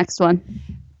 What's your next one?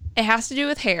 It has to do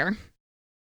with hair.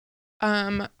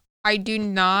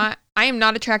 I am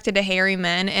not attracted to hairy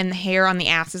men, and the hair on the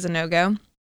ass is a no-go.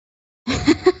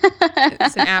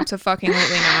 It's an absolutely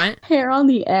not. Hair on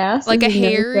the ass? Like a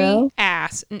hairy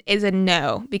ass is a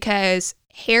no, because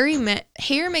hair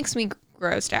makes me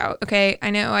grossed out. Okay,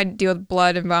 I know I deal with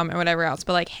blood and vomit and whatever else,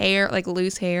 but like hair, like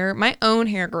loose hair, my own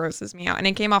hair grosses me out, and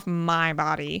it came off my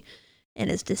body and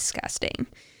is disgusting.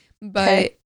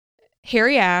 But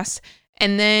hairy ass,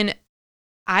 and then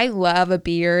I love a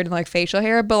beard, like facial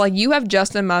hair, but like you have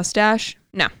just a mustache,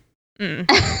 no.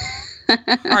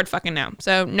 Hard fucking no.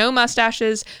 So no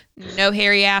mustaches, no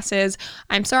hairy asses.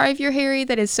 I'm sorry if you're hairy.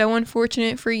 That is so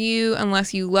unfortunate for you.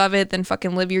 Unless you love it, then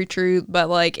fucking live your truth. But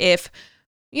like if,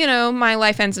 you know, my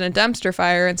life ends in a dumpster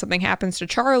fire and something happens to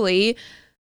Charlie,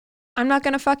 I'm not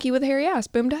going to fuck you with a hairy ass.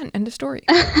 Boom, done. End of story.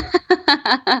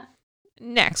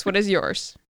 Next, what is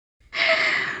yours?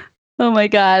 Oh my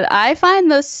God. I find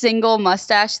the single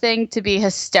mustache thing to be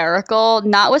hysterical,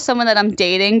 not with someone that I'm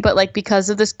dating, but like because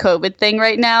of this COVID thing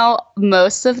right now,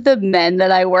 most of the men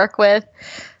that I work with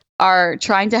are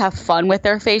trying to have fun with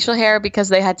their facial hair because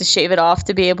they had to shave it off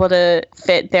to be able to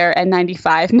fit their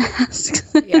N95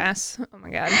 masks. Yes. Oh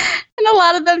my God. And a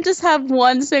lot of them just have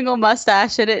one single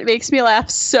mustache, and it makes me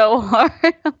laugh so hard.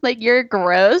 I'm like, you're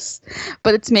gross,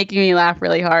 but it's making me laugh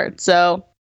really hard. So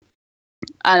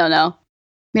I don't know.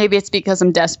 Maybe it's because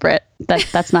I'm desperate.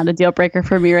 That's not a deal breaker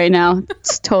for me right now.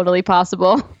 It's totally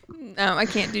possible. No, I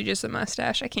can't do just a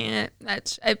mustache. I can't.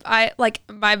 That's I like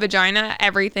my vagina.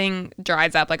 Everything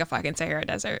dries up like a fucking Sahara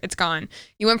Desert. It's gone.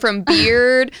 You went from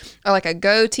beard or like a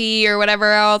goatee or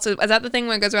whatever else. Is that the thing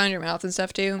when it goes around your mouth and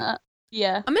stuff too?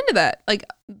 Yeah, I'm into that. Like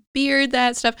beard,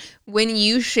 that stuff. When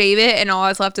you shave it and all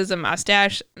that's left is a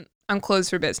mustache, I'm closed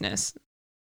for business.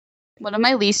 One of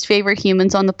my least favorite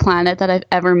humans on the planet that I've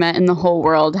ever met in the whole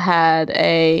world had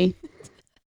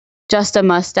just a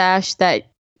mustache that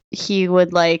he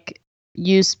would like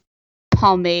use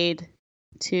pomade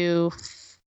to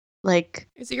like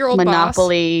is it your old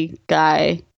Monopoly boss?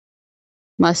 Guy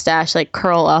mustache like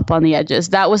curl up on the edges.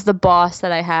 That was the boss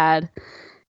that I had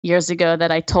years ago that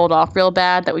I told off real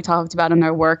bad that we talked about in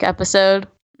our work episode.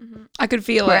 Mm-hmm. I could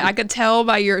feel it. I could tell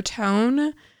by your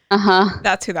tone.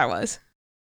 That's who that was.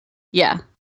 Yeah.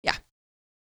 Yeah.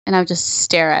 And I would just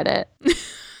stare at it.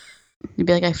 You'd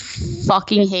be like, I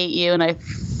fucking hate you and I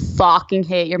fucking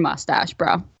hate your mustache,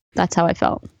 bro. That's how I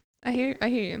felt. I hear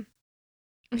you.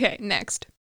 Okay, next.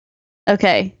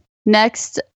 Okay.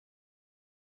 Next.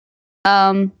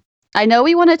 I know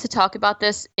we wanted to talk about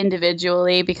this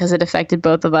individually because it affected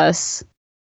both of us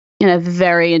in a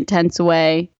very intense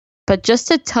way. But just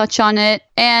to touch on it,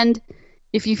 and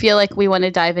if you feel like we want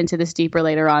to dive into this deeper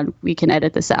later on, we can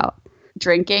edit this out.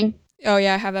 Drinking. Oh,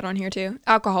 yeah, I have that on here too.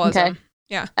 Alcoholism. Okay.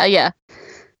 Yeah. Yeah.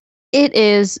 It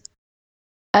is.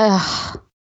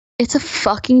 It's a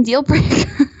fucking deal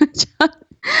breaker.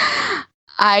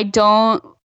 I don't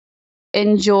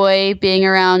enjoy being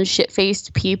around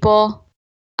shit-faced people.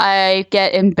 I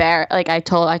get embarrassed. Like I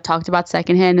talked about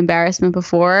secondhand embarrassment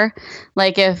before.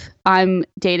 Like if I'm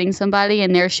dating somebody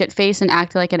and they're shit-faced and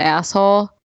act like an asshole,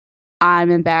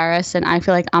 I'm embarrassed, and I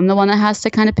feel like I'm the one that has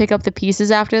to kind of pick up the pieces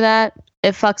after that.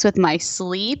 It fucks with my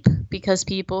sleep because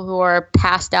people who are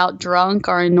passed out drunk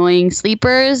are annoying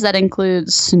sleepers. That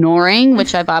includes snoring,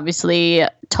 which I've obviously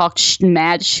talked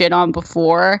mad shit on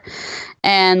before,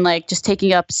 and like just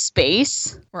taking up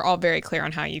space. We're all very clear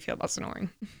on how you feel about snoring.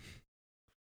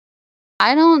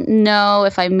 I don't know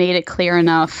if I made it clear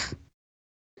enough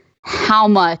how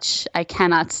much I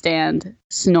cannot stand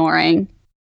snoring.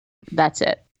 That's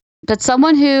it. But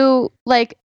someone who,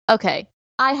 like, okay,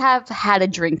 I have had a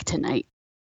drink tonight.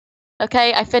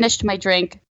 Okay, I finished my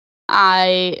drink.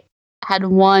 I had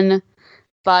one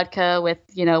vodka with,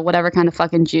 you know, whatever kind of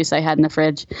fucking juice I had in the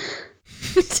fridge.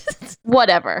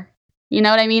 Whatever. You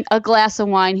know what I mean? A glass of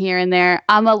wine here and there.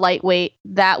 I'm a lightweight.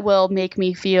 That will make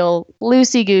me feel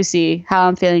loosey-goosey how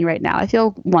I'm feeling right now. I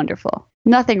feel wonderful.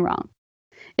 Nothing wrong.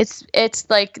 It's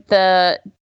like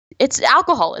it's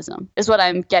alcoholism is what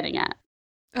I'm getting at.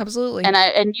 Absolutely.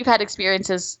 And you've had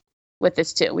experiences with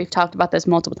this too. We've talked about this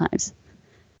multiple times.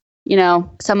 You know,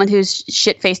 someone who's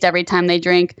shit-faced every time they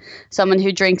drink, someone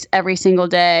who drinks every single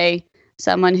day,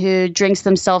 someone who drinks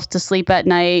themselves to sleep at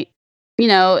night. You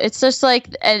know, it's just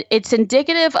like it's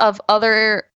indicative of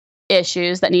other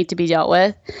issues that need to be dealt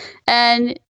with.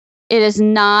 And it is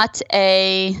not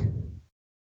a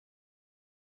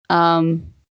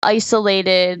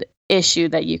isolated issue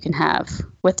that you can have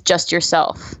with just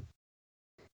yourself.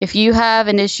 If you have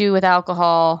an issue with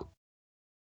alcohol,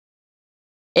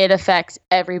 it affects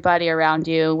everybody around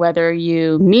you, whether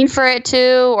you mean for it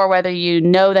to or whether you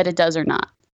know that it does or not.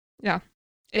 Yeah.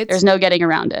 There's no getting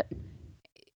around it.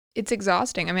 it's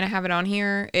exhausting. I mean, I have it on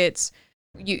here. It's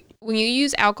when you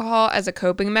use alcohol as a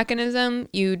coping mechanism,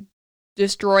 you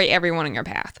destroy everyone in your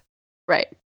path. Right.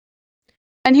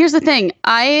 And here's the thing.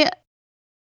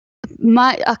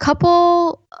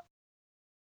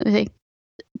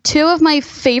 Two of my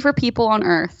favorite people on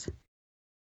earth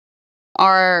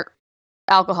are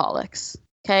alcoholics.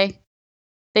 Okay.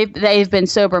 They've been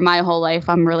sober my whole life.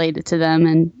 I'm related to them,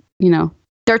 and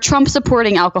they're Trump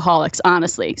supporting alcoholics,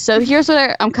 honestly. So here's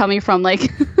where I'm coming from.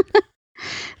 Like,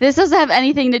 this doesn't have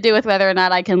anything to do with whether or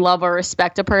not I can love or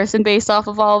respect a person based off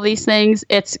of all of these things.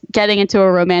 It's getting into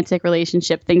a romantic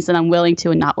relationship, things that I'm willing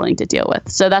to and not willing to deal with.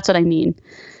 So that's what I mean.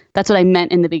 That's what I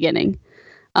meant in the beginning.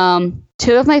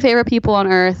 Two of my favorite people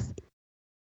on earth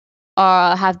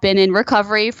have been in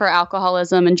recovery for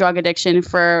alcoholism and drug addiction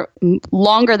for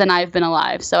longer than I've been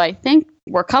alive. So I think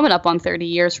we're coming up on 30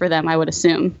 years for them, I would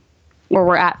assume. Or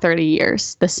we're at 30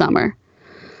 years this summer.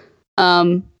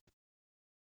 And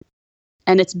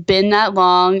it's been that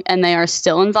long, and they are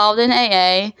still involved in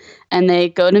AA, and they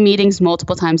go to meetings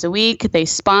multiple times a week. They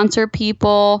sponsor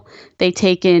people. They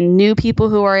take in new people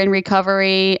who are in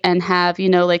recovery and have,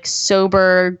 like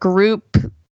sober group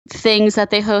things that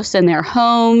they host in their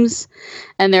homes,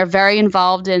 and they're very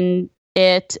involved in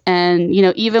it. And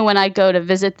even when I go to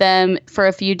visit them for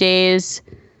a few days,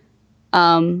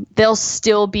 they'll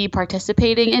still be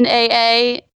participating in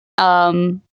AA,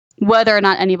 whether or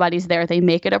not anybody's there. They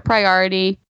make it a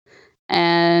priority,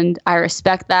 and I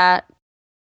respect that,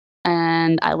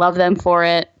 and I love them for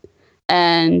it.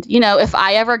 And, if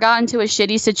I ever got into a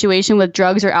shitty situation with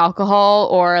drugs or alcohol,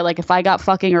 or like if I got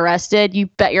fucking arrested, you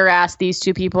bet your ass these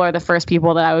two people are the first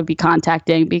people that I would be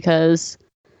contacting, because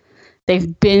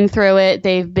they've been through it.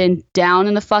 They've been down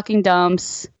in the fucking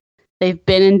dumps. They've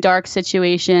been in dark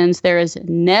situations. There is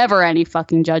never any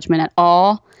fucking judgment at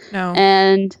all. No.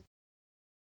 And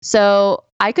so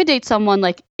I could date someone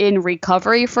like in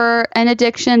recovery for an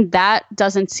addiction. That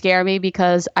doesn't scare me,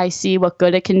 because I see what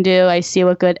good it can do. I see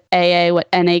what good AA, what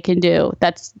NA can do.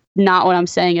 That's not what I'm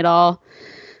saying at all.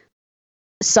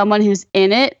 Someone who's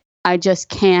in it, I just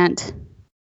can't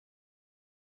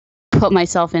put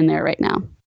myself in there right now.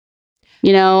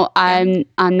 I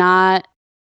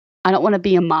don't want to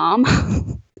be a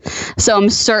mom. So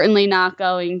I'm certainly not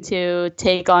going to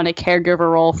take on a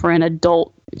caregiver role for an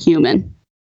adult human.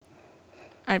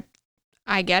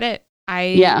 I get it.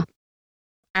 I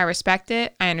respect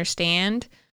it. I understand.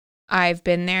 I've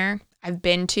been there. I've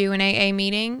been to an AA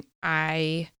meeting.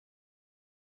 I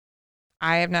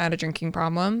have not had a drinking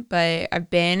problem, but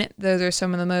those are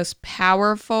some of the most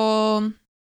powerful,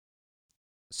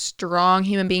 strong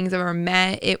human beings I've ever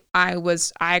met.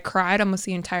 I cried almost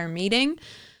the entire meeting.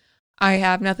 I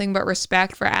have nothing but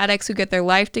respect for addicts who get their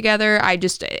life together.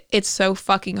 It's so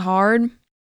fucking hard.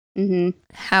 Mm-hmm.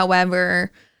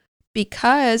 However,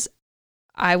 because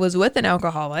I was with an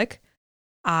alcoholic,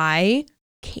 I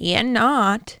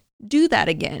cannot do that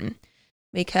again,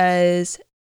 because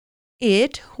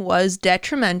it was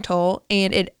detrimental,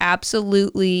 and it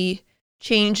absolutely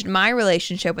changed my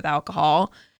relationship with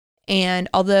alcohol. And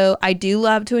although I do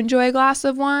love to enjoy a glass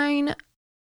of wine,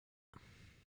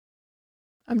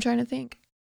 I'm trying to think.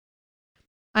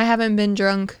 I haven't been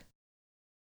drunk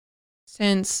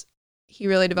since he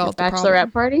really developed the problem.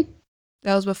 Bachelorette party?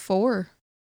 That was before.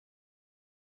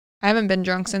 I haven't been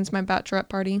drunk since my bachelorette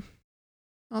party.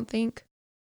 I don't think.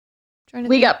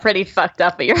 We got pretty fucked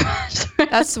up at your bachelorette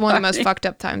That's one of the most party. fucked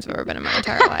up times I've ever been in my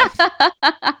entire life.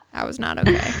 I was not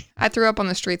okay. I threw up on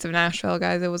the streets of Nashville,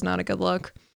 guys. It was not a good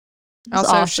look. I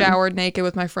also awesome. showered naked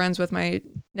with my friends with my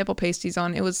nipple pasties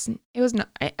on. It was not.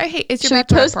 I hate. It's your Should we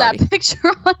bachelorette post party. that picture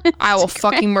on Instagram? I will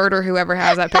fucking murder whoever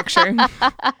has that picture.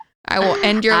 I will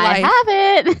end your life.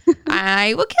 I have it.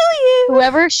 I will kill you.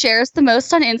 Whoever shares the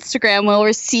most on Instagram will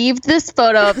receive this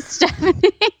photo of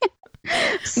Stephanie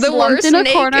slumped in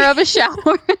a corner of a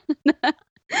shower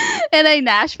in a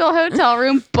Nashville hotel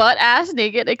room, butt ass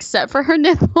naked except for her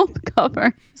nipple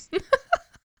covers.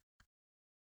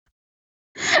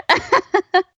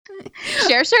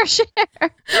 Share.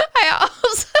 I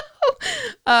also,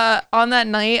 on that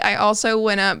night, I also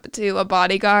went up to a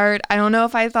bodyguard. I don't know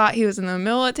if I thought he was in the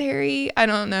military. I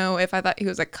don't know if I thought he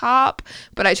was a cop,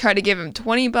 but I tried to give him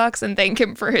 $20 and thank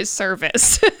him for his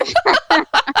service.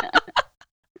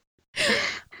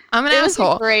 I'm an asshole.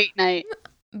 Was a great night.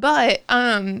 But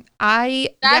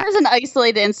that is an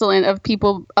isolated incident of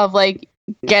people of like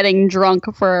getting drunk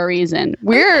for a reason.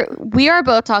 We are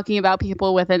both talking about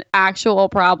people with an actual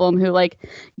problem who like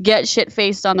get shit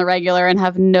faced on the regular and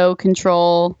have no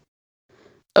control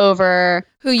over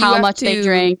how much they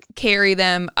drink. Carry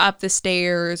them up the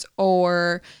stairs,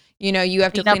 or You know, you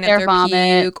have to clean up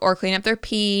their puke or clean up their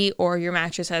pee, or your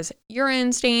mattress has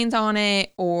urine stains on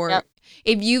it, or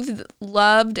if you've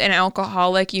loved an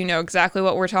alcoholic, you know exactly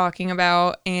what we're talking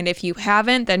about. And if you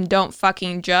haven't, then don't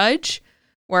fucking judge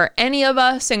where any of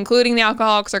us, including the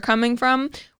alcoholics, are coming from.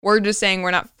 We're just saying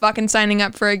we're not fucking signing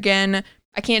up for again.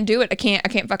 I can't do it. I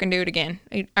can't fucking do it again.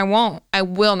 I won't. I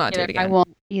will not do it again. I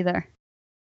won't either.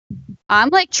 I'm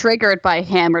like triggered by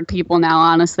hammered people now,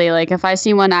 honestly. Like if I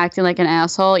see one acting like an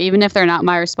asshole, even if they're not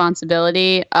my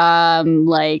responsibility,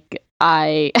 like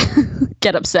I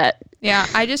get upset. Yeah,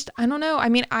 I don't know. I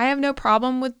mean, I have no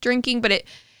problem with drinking, but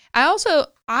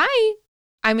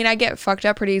I get fucked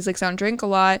up pretty easily because I don't drink a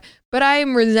lot, but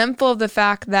I'm resentful of the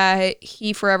fact that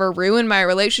he forever ruined my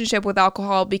relationship with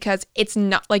alcohol because it's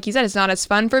not, like you said, it's not as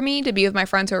fun for me to be with my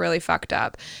friends who are really fucked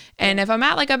up. And if I'm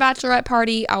at like a bachelorette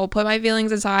party, I will put my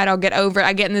feelings aside. I'll get over it.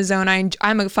 I get in the zone.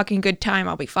 I'm a fucking good time.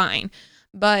 I'll be fine.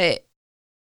 But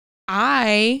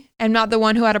I am not the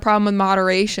one who had a problem with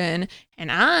moderation,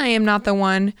 and I am not the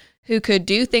one who could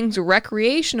do things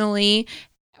recreationally,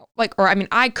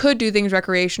 I could do things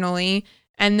recreationally,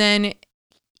 and then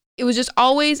it was just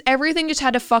always, everything just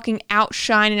had to fucking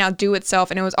outshine and outdo itself,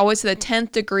 and it was always to the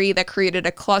 10th degree that created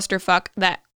a clusterfuck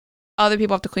that other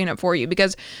people have to clean up for you,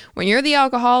 because when you're the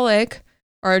alcoholic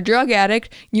or a drug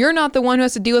addict, you're not the one who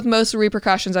has to deal with most of the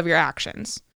repercussions of your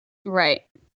actions. Right.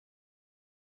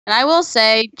 And I will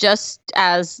say, just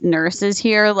as nurses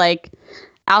here, like,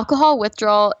 alcohol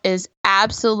withdrawal is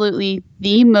absolutely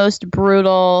the most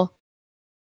brutal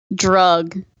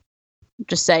drug,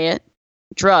 just say it,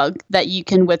 drug that you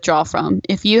can withdraw from.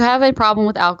 If you have a problem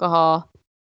with alcohol,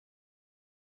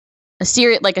 a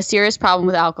serious problem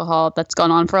with alcohol that's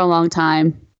gone on for a long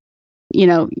time, you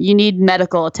know, you need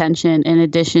medical attention in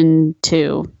addition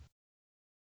to,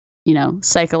 you know,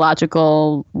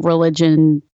 psychological,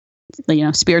 religion, you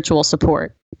know, spiritual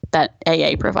support that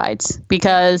AA provides.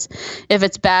 Because if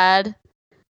it's bad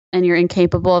and you're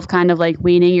incapable of kind of like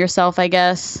weaning yourself, I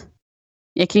guess,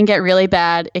 it can get really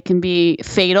bad. It can be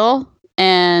fatal,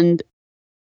 and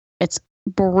it's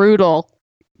brutal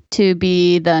to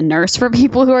be the nurse for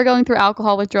people who are going through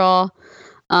alcohol withdrawal.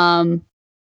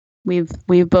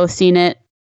 We've both seen it.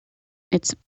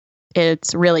 It's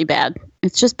really bad.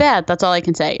 It's just bad. That's all I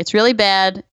can say. It's really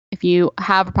bad. If you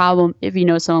have a problem, if you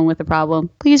know someone with a problem,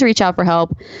 please reach out for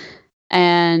help.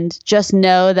 And just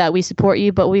know that we support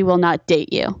you, but we will not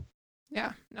date you.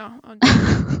 Yeah, no.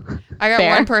 I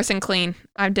got one person clean.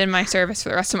 I did my service for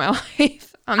the rest of my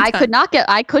life. I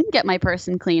couldn't get my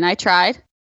person clean. I tried.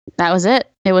 That was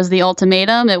it. It was the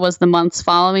ultimatum. It was the months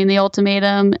following the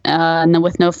ultimatum, and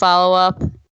with no follow-up.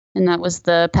 And that was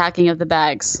the packing of the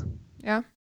bags. Yeah.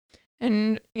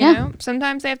 And, you know,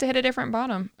 sometimes they have to hit a different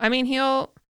bottom. I mean,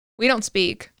 we don't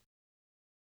speak.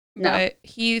 No. But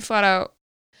he flat out,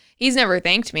 he's never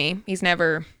thanked me. He's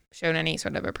never shown any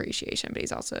sort of appreciation, but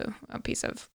he's also a piece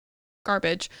of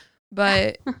garbage.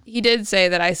 But he did say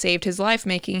that I saved his life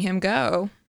making him go.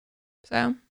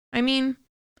 So, I mean,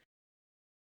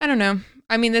 I don't know.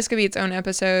 I mean, this could be its own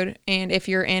episode. And if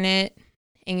you're in it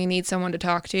and you need someone to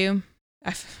talk to,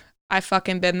 I've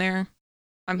fucking been there.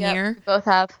 I'm here. We both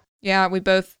have. Yeah, we've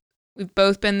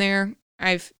both been there.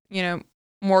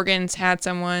 Morgan's had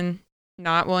someone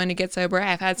not willing to get sober.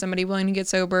 I've had somebody willing to get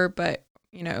sober, but,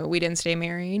 you know, we didn't stay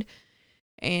married.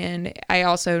 And I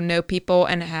also know people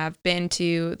and have been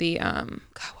to the, what are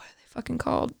they fucking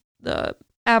called? The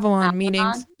Avalon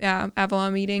meetings. Yeah,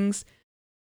 Avalon meetings.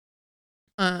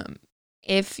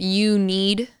 If you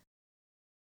need,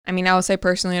 I mean, I will say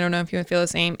personally, I don't know if you would feel the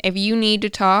same. If you need to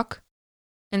talk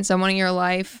and someone in your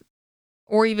life,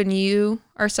 or even you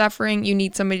are suffering, you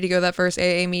need somebody to go to that first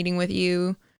AA meeting with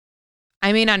you.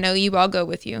 I may not know you, but I'll go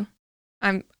with you.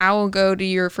 I will go to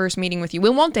your first meeting with you. We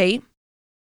won't date.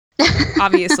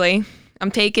 Obviously.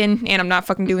 I'm taken, and I'm not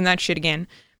fucking doing that shit again.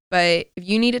 But if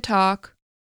you need to talk,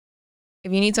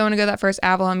 if you need someone to go to that first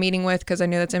Avalon meeting with, because I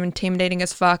know that's intimidating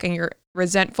as fuck, and you're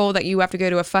resentful that you have to go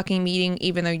to a fucking meeting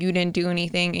even though you didn't do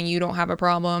anything and you don't have a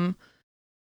problem,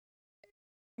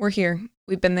 we're here.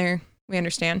 We've been there. We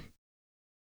understand.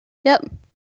 Yep.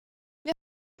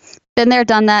 Been there,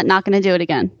 done that, not going to do it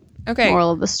again. Okay.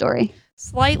 Moral of the story.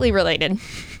 Slightly related.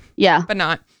 Yeah. But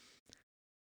not.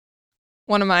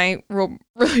 One of my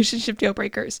relationship deal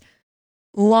breakers.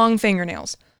 Long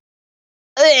fingernails.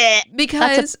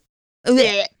 Because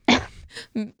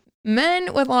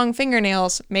men with long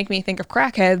fingernails make me think of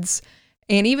crackheads.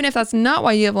 And even if that's not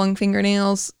why you have long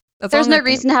fingernails, there's no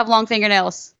reason to have long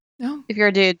fingernails. No. If you're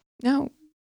a dude. No.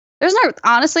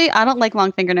 Honestly, I don't like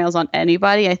long fingernails on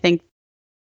anybody. I think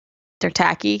they're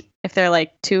tacky if they're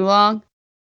like too long.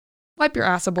 Wipe your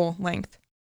assable length.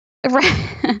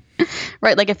 Right.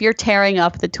 Right. Like if you're tearing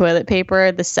up the toilet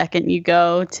paper the second you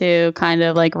go to kind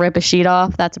of like rip a sheet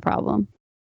off, that's a problem.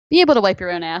 Be able to wipe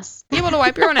your own ass. Be able to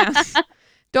wipe your own ass.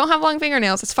 Don't have long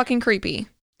fingernails. It's fucking creepy.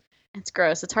 It's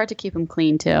gross. It's hard to keep them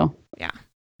clean too. Yeah.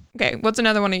 Okay. What's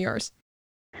another one of yours?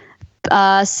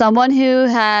 Someone who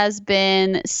has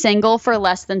been single for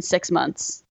less than 6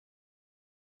 months.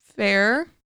 Fair.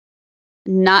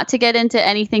 Not to get into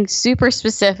anything super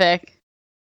specific,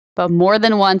 but more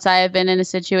than once I have been in a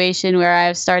situation where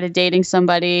I've started dating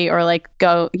somebody or like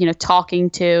talking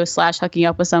to / hooking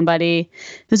up with somebody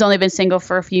who's only been single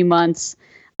for a few months,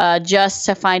 just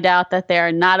to find out that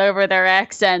they're not over their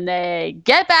ex and they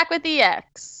get back with the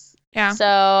ex. Yeah. So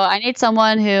I need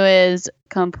someone who is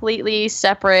completely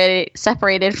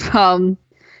separated from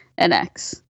an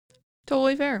ex.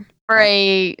 Totally fair. For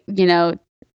a,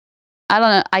 I don't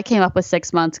know. I came up with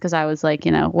 6 months because I was like,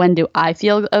 when do I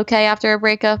feel okay after a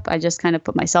breakup? I just kind of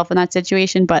put myself in that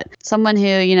situation. But someone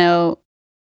who,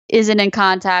 isn't in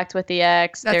contact with the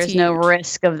ex, That's there's no huge.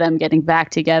 risk of them getting back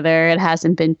together. It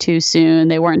hasn't been too soon.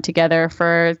 They weren't together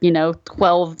for,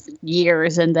 12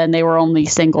 years and then they were only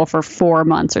single for 4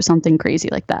 months or something crazy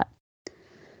like that.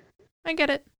 I get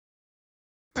it.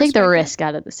 Take the Respect it. risk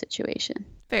out of the situation.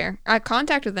 Fair.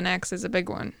 Contact with an ex is a big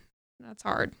one. That's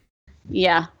hard.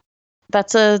 Yeah.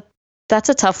 That's a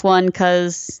tough one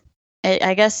because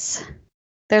I guess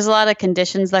there's a lot of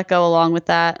conditions that go along with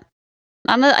that.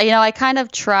 I kind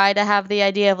of try to have the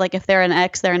idea of like if they're an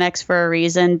ex for a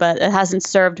reason, but it hasn't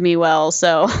served me well.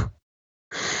 So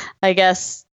I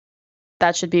guess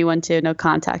that should be one too. No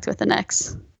contact with an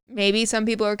ex. Maybe some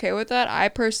people are okay with that. I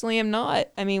personally am not.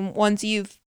 I mean, once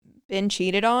you've been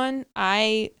cheated on,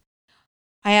 I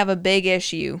have a big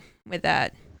issue with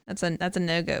that. That's a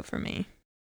no-go for me.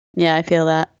 Yeah, I feel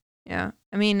that. Yeah.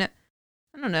 I mean,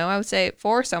 I don't know. I would say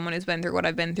for someone who's been through what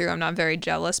I've been through, I'm not very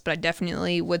jealous, but I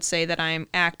definitely would say that I'm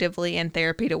actively in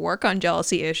therapy to work on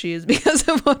jealousy issues because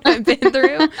of what I've been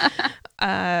through.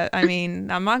 I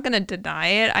mean, I'm not going to deny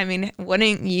it. I mean,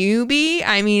 wouldn't you be?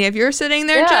 I mean, if you're sitting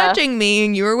there judging me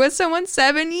and you were with someone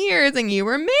 7 years and you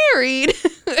were married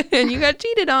and you got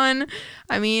cheated on,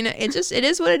 I mean, it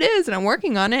is what it is. And I'm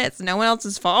working on it. It's no one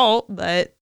else's fault,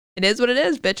 but it is what it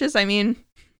is, bitches. I mean,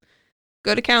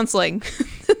 go to counseling.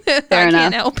 I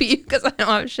can't help you because I don't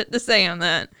have shit to say on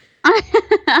that.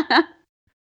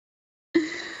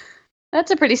 That's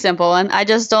a pretty simple one. I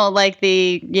just don't like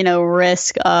the,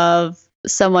 risk of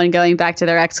someone going back to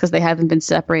their ex because they haven't been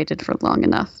separated for long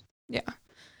enough. Yeah.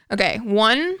 Okay.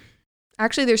 One,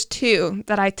 actually, there's two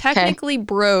that I technically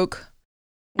broke.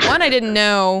 One I didn't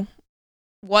know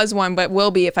was one, but will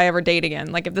be if I ever date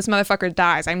again. Like if this motherfucker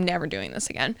dies, I'm never doing this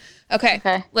again.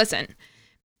 Okay. Listen.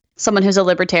 Someone who's a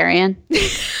libertarian. No,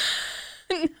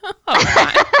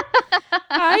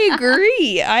 I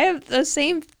agree. I have the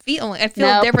same feeling. I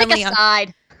feel differently. Pick a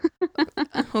side.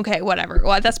 Okay, whatever.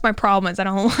 Well, that's my problem is I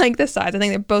don't like the sides. I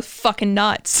think they're both fucking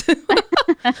nuts.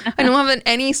 I don't have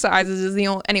any sizes is the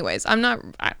only. Anyways, I'm not.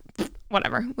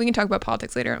 Whatever. We can talk about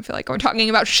politics later. I don't feel like we're talking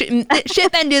about shit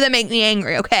men do that make me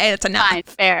angry. Okay, that's enough. Fine,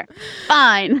 fair.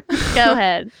 Fine. Go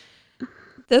ahead.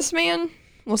 This man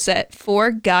will set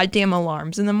 4 goddamn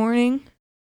alarms in the morning.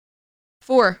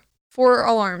 4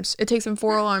 alarms. It takes him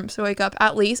 4 alarms to wake up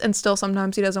at least, and still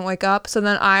sometimes he doesn't wake up. So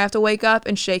then I have to wake up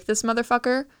and shake this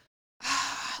motherfucker.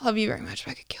 I love you very much,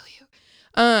 but I could kill you.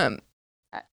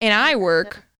 And I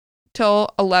work till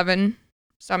 11,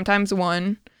 sometimes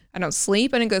 1. I don't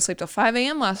sleep. I didn't go to sleep till 5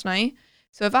 a.m. last night.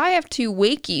 So if I have to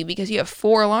wake you because you have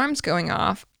 4 alarms going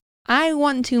off, I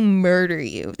want to murder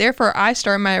you. Therefore, I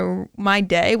start my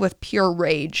day with pure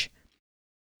rage.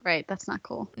 Right, that's not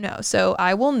cool. No, so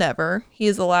I will never. He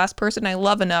is the last person I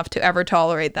love enough to ever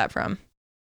tolerate that from.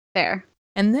 Fair.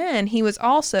 And then he was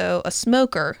also a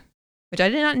smoker, which I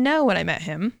did not know when I met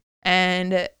him.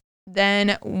 And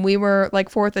then we were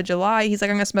like 4th of July. He's like,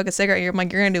 I'm going to smoke a cigarette. I'm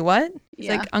like, you're going to do what? He's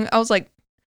like, I was like,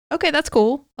 okay, that's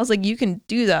cool. I was like, you can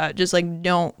do that. Just like,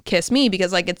 don't kiss me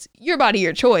because like, it's your body,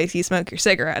 your choice. You smoke your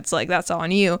cigarettes. Like, that's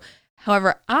on you.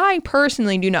 However, I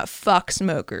personally do not fuck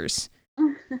smokers.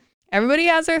 Everybody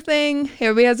has their thing.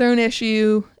 Everybody has their own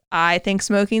issue. I think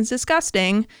smoking's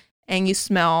disgusting and you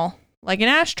smell like an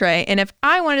ashtray. And if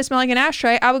I wanted to smell like an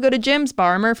ashtray, I would go to Jim's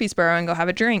bar in Murfreesboro and go have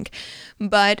a drink.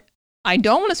 But I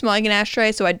don't want to smell like an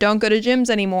ashtray, so I don't go to Jim's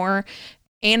anymore.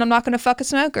 And I'm not going to fuck a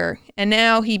smoker. And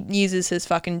now he uses his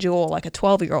fucking Juul like a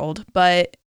 12-year-old.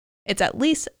 But it's at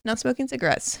least not smoking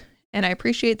cigarettes. And I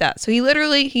appreciate that. So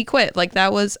he quit. Like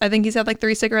that was, I think he's had like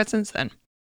 3 cigarettes since then.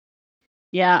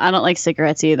 Yeah, I don't like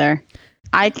cigarettes either.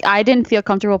 I didn't feel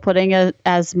comfortable putting it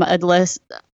as a list.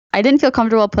 I didn't feel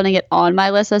comfortable putting it on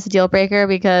my list as a deal breaker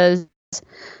because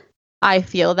I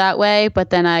feel that way, but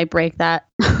then I break that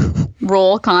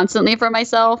rule constantly for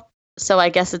myself. So I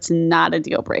guess it's not a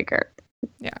deal breaker.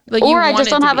 Yeah. Like, or I just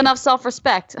don't have enough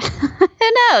self-respect.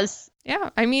 Who knows? Yeah.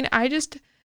 I mean, I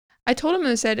told him,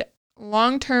 I said,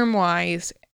 long-term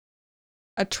wise,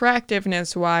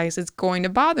 attractiveness wise, it's going to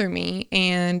bother me.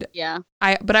 And yeah,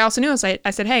 but I also knew, I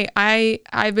said, hey,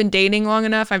 I've been dating long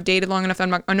enough. I've dated long enough. I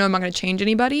know I'm not going to change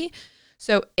anybody.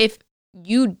 So if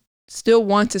you still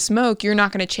want to smoke, you're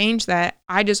not going to change that.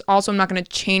 I just also am not going to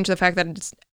change the fact that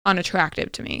it's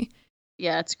unattractive to me.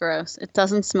 Yeah, it's gross. It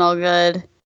doesn't smell good.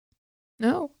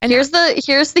 No. And here's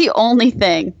the only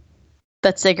thing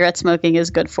that cigarette smoking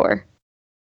is good for.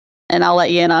 And I'll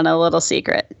let you in on a little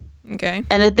secret. Okay.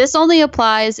 And this only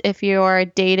applies if you're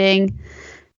dating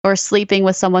or sleeping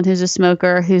with someone who's a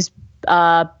smoker who's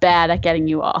bad at getting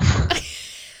you off.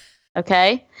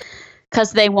 Okay?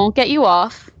 Because they won't get you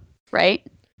off, right?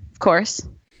 Of course.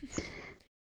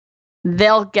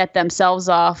 They'll get themselves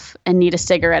off and need a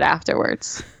cigarette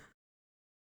afterwards.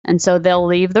 And so they'll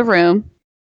leave the room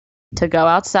to go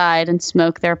outside and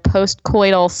smoke their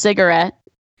post-coital cigarette,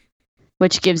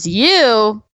 which gives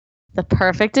you the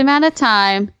perfect amount of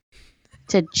time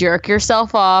to jerk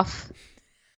yourself off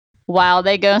while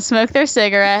they go smoke their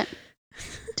cigarette,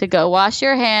 to go wash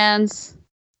your hands,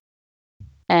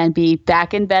 and be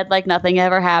back in bed like nothing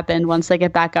ever happened once they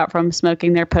get back up from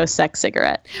smoking their post-sex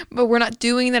cigarette. But we're not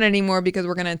doing that anymore because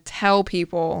we're going to tell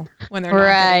people when they're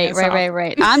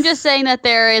Right. I'm just saying that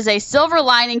there is a silver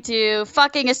lining to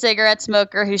fucking a cigarette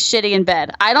smoker who's shitty in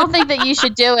bed. I don't think that you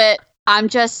should do it. I'm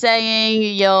just saying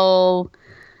you'll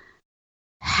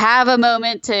have a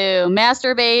moment to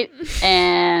masturbate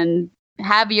and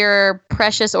have your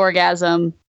precious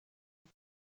orgasm.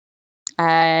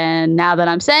 And now that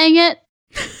I'm saying it,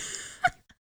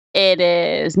 it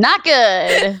is not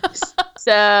good.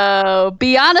 So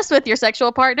be honest with your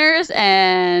sexual partners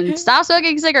and stop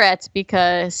smoking cigarettes,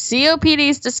 because COPD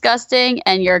is disgusting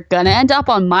and you're going to end up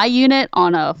on my unit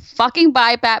on a fucking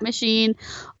BiPAP machine,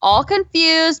 all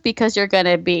confused because you're going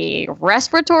to be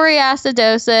respiratory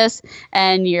acidosis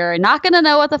and you're not going to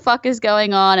know what the fuck is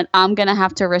going on, and I'm going to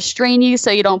have to restrain you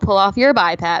so you don't pull off your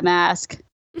BiPAP mask.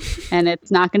 And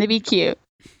it's not going to be cute.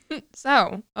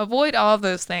 So, avoid all of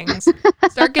those things.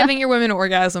 Start giving your women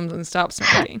orgasms and stop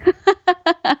smoking.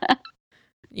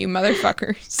 You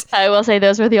motherfuckers. I will say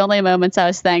those were the only moments I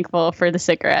was thankful for the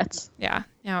cigarettes. Yeah.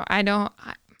 No, I don't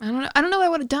know. I don't know what I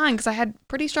would have done, because I had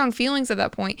pretty strong feelings at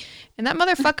that point. And that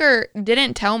motherfucker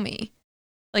didn't tell me.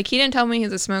 Like, he didn't tell me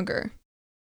he's a smoker.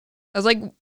 I was like,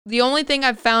 the only thing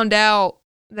I've found out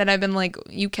that I've been like,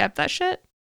 you kept that shit?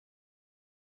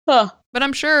 Huh. But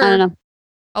I'm sure I don't know.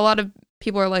 A lot of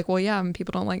people are like, well, yeah, and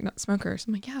people don't like smokers.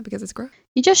 I'm like, yeah, because it's gross.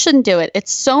 You just shouldn't do it.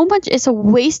 It's a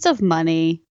waste of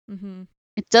money. Mm-hmm.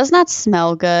 It does not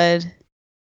smell good.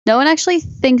 No one actually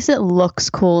thinks it looks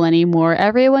cool anymore.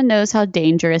 Everyone knows how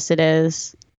dangerous it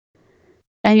is.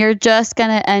 And you're just going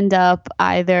to end up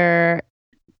either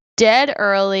dead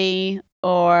early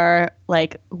or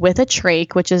like with a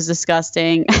trach, which is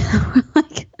disgusting.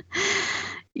 Like,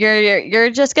 you're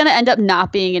just going to end up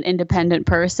not being an independent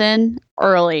person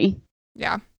early.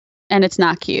 Yeah. And it's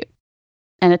not cute.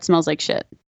 And it smells like shit.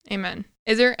 Amen.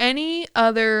 Is there any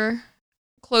other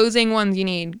closing ones you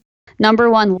need? Number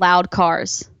one, loud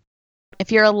cars.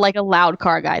 If you're like a loud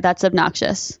car guy, that's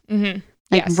obnoxious. Mm-hmm.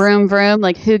 Like, yes. vroom, vroom.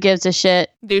 Like, who gives a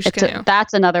shit? Douche canoe.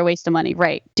 That's another waste of money.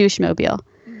 Right. Douche-mobile.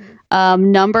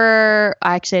 Mm-hmm.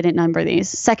 Actually, I didn't number these.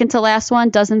 Second to last one,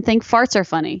 doesn't think farts are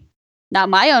funny. Not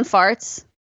my own farts.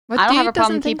 I don't have a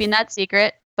problem keeping that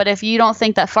secret. But if you don't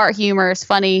think that fart humor is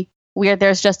funny,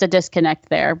 there's just a disconnect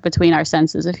there between our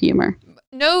senses of humor.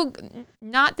 No,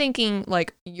 not thinking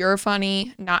like you're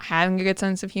funny, not having a good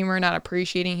sense of humor, not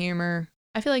appreciating humor.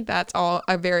 I feel like that's all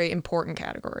a very important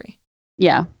category.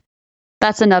 Yeah.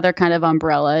 That's another kind of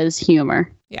umbrella, is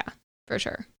humor. Yeah, for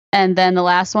sure. And then the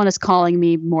last one is calling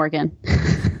me Morgan.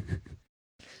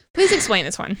 Please explain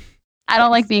this one. I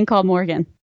don't like being called Morgan.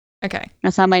 Okay.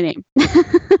 That's not my name.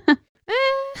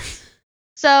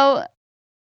 So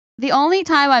the only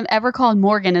time I'm ever called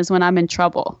Morgan is when I'm in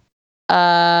trouble.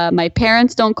 My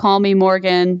parents don't call me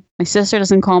Morgan. My sister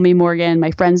doesn't call me Morgan.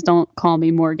 My friends don't call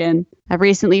me Morgan. I've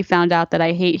recently found out that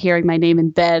I hate hearing my name in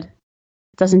bed.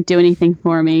 It doesn't do anything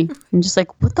for me. I'm just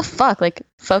like, what the fuck? Like,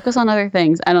 focus on other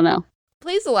things. I don't know.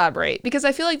 Please elaborate, because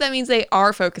I feel like that means they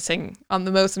are focusing on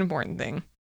the most important thing.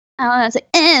 I don't know. It's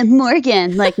like,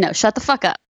 Morgan. Like, no, shut the fuck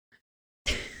up.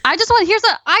 I just want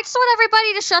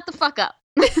everybody to shut the fuck up.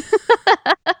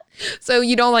 So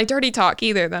you don't like dirty talk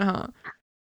either then, huh?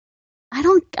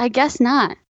 I guess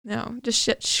not. No, just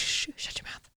shut your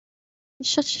mouth.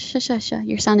 Shut.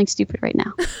 You're sounding stupid right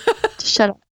now. Just shut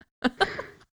up.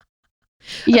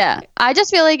 Yeah, I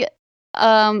just feel like,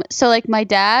 so like my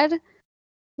dad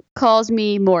calls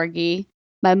me Morgie.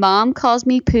 My mom calls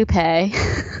me Poupée,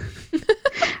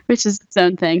 which is its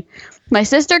own thing. My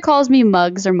sister calls me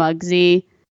Muggs or Muggsy.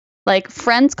 Like,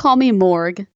 friends call me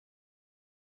Morg.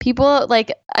 People,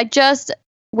 like,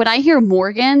 when I hear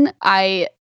Morgan,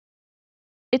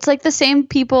 it's like the same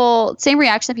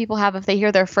reaction that people have if they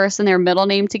hear their first and their middle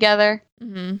name together.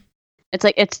 Mm-hmm. It's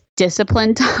like, it's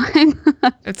discipline time.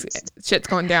 Shit's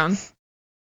going down.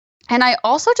 And I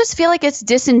also just feel like it's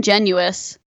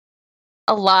disingenuous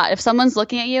a lot. If someone's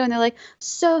looking at you and they're like,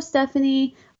 so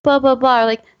Stephanie, blah, blah, blah. Or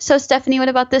like, so Stephanie, what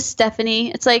about this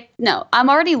Stephanie? It's like, no, I'm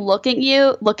already looking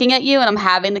at you and I'm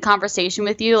having the conversation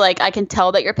with you. Like, I can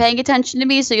tell that you're paying attention to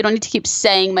me. So you don't need to keep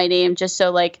saying my name just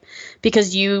so like,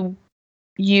 because you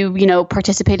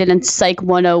participated in Psych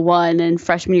 101 in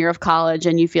freshman year of college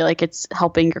and you feel like it's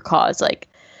helping your cause. Like,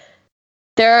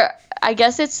 I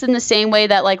guess it's in the same way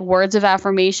that like words of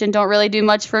affirmation don't really do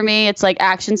much for me. It's like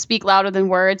actions speak louder than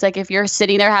words. Like if you're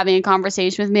sitting there having a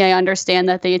conversation with me, I understand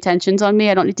that the attention's on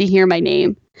me. I don't need to hear my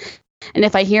name. And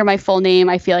if I hear my full name,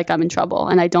 I feel like I'm in trouble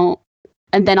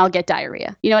and then I'll get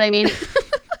diarrhea. You know what I mean?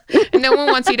 And no one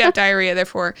wants you to have diarrhea,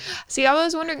 therefore. See, I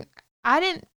was wondering,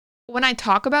 when I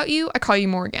talk about you, I call you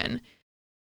Morgan.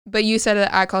 But you said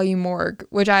that I call you Morg,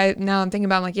 which now I'm thinking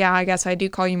about, I'm like, yeah, I guess I do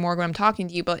call you Morg when I'm talking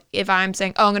to you. But if I'm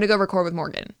saying, oh, I'm going to go record with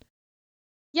Morgan.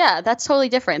 Yeah, that's totally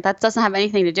different. That doesn't have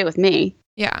anything to do with me.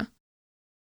 Yeah.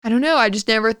 I don't know. I just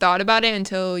never thought about it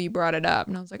until you brought it up.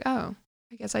 And I was like, oh,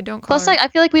 I guess I don't call Plus, her. like, I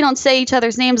feel like we don't say each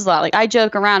other's names a lot. Like, I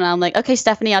joke around and I'm like, okay,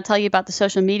 Stephanie, I'll tell you about the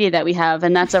social media that we have.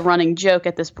 And that's a running joke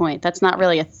at this point. That's not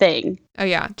really a thing. Oh,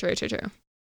 yeah. True.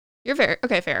 You're fair.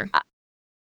 Okay, fair.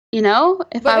 You know,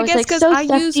 if but I was like, so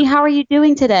Stephanie, how are you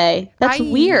doing today? That's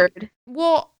weird.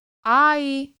 Well,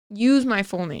 I use my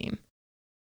full name.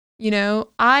 You know,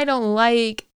 I don't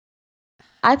like.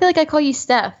 I feel like I call you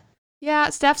Steph.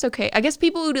 Yeah, Steph's okay. I guess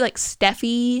people who do like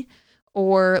Steffi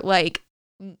or like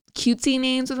cutesy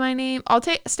names with my name, I'll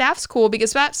take. Steph's cool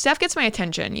because Steph gets my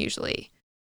attention usually.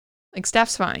 Like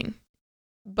Steph's fine,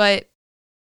 but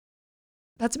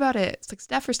that's about it. It's like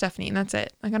Steph or Stephanie, and that's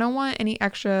it. Like I don't want any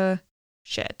extra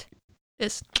shit.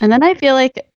 And then I feel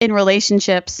like in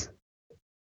relationships,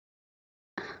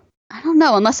 I don't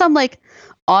know, unless I'm like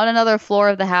on another floor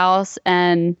of the house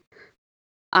and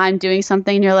I'm doing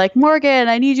something and you're like, Morgan,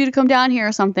 I need you to come down here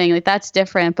or something. Like that's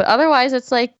different. But otherwise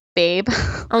it's like, babe.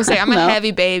 I would say I'm a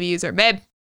heavy babe user. Babe.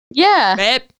 Yeah.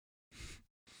 Babe.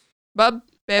 Bub.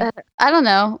 Babe. I don't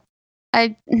know.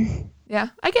 Yeah,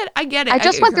 I get it. I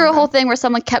just went through a whole thing where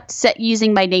someone kept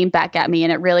using my name back at me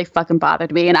and it really fucking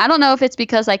bothered me. And I don't know if it's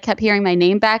because I kept hearing my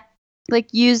name back like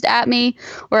used at me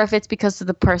or if it's because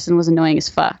the person was annoying as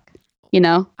fuck, you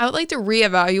know? I would like to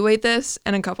reevaluate this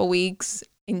in a couple weeks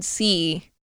and see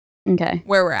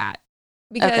where we're at.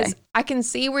 Because I can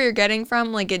see where you're getting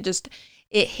from. Like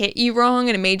it hit you wrong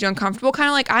and it made you uncomfortable. Kind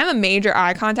of like I'm a major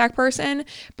eye contact person,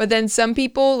 but then some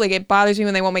people, like it bothers me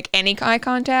when they won't make any eye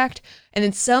contact. And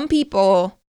then some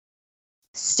people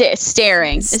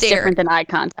staring is different than eye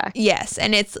contact. Yes,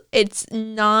 and it's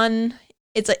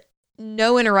like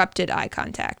no interrupted eye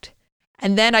contact.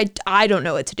 And then I don't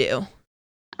know what to do.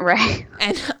 Right.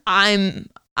 And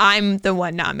I'm the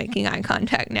one not making eye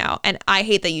contact now, and I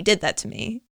hate that you did that to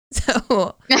me.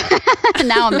 So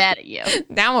now I'm mad at you.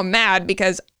 Now I'm mad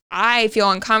because I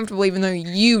feel uncomfortable even though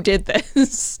you did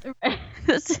this.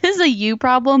 This is a you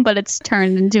problem, but it's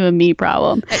turned into a me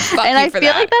problem. And I feel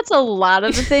like that's a lot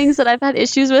of the things that I've had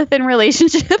issues with in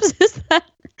relationships is that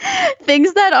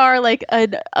things that are like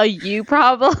a you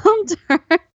problem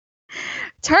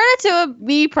turn into a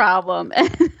me problem. I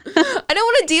don't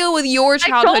want to deal with your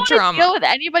childhood trauma. I don't want to deal with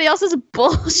anybody else's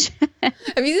bullshit.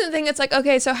 Have you seen the thing? It's like,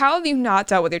 okay, so how have you not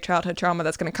dealt with your childhood trauma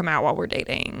that's going to come out while we're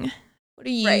dating? What are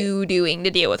you doing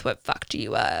to deal with what fucked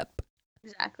you up?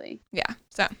 Exactly. Yeah.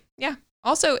 So, yeah.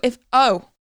 Also, if a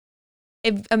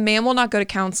man will not go to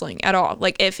counseling at all,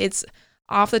 like if it's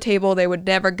off the table, they would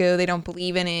never go, they don't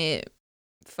believe in it,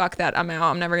 fuck that, I'm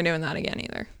out. I'm never doing that again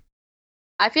either.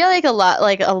 I feel like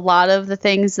a lot of the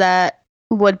things that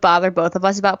would bother both of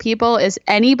us about people is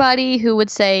anybody who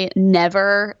would say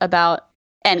never about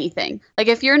anything. Like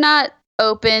if you're not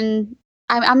open,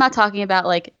 I'm not talking about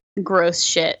like gross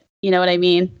shit. You know what I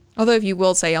mean? Although if you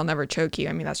will say I'll never choke you,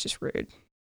 I mean, that's just rude.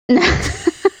 I'm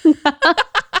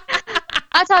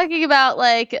talking about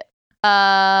like,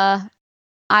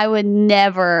 I would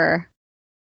never,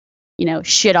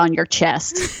 shit on your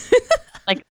chest.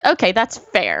 Like, okay, that's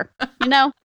fair.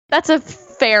 That's a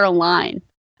fair line.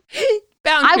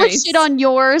 Boundaries. I would shit on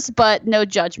yours, but no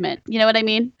judgment. You know what I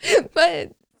mean?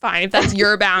 But fine, if that's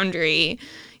your boundary,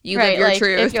 you live Right. your Like,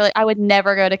 truth. if you're like, I would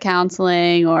never go to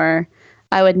counseling, or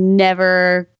I would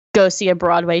never go see a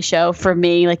Broadway show. For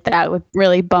me, like, that would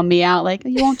really bum me out. Like,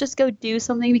 you won't just go do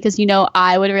something because you know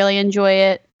I would really enjoy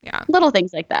it. Yeah. Little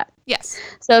things like that. Yes.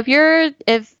 So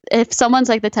if someone's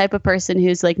like the type of person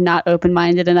who's like not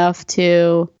open-minded enough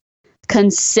to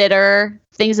consider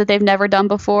things that they've never done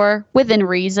before within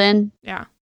reason, Yeah.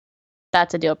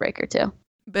 that's a deal breaker too.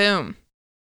 Boom.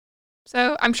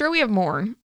 So I'm sure we have more,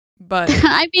 but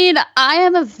I mean, I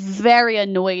am a very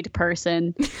annoyed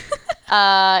person.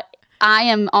 I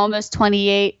am almost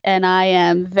 28 and I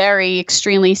am very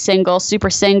extremely single,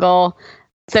 super single.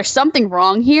 There's something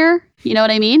wrong here. You know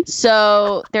what I mean?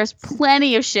 So there's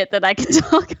plenty of shit that I can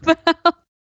talk about,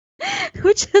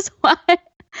 which is why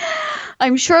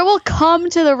I'm sure we'll come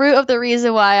to the root of the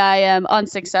reason why I am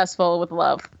unsuccessful with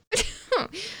love.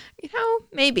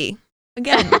 maybe.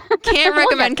 Again, can't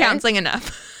recommend counseling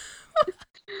enough.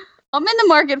 I'm in the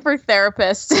market for a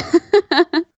therapist.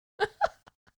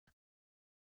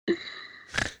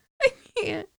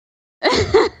 Yeah.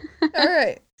 All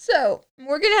right. So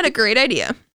Morgan had a great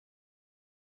idea.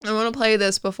 I want to play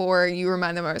this before you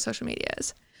remind them of our social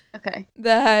medias. Okay.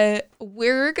 That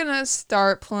we're going to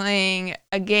start playing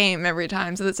a game every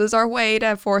time. So this is our way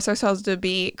to force ourselves to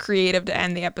be creative to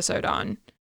end the episode on.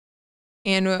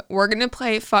 And we're going to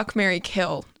play Fuck, Marry,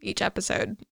 Kill each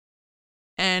episode.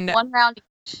 And One round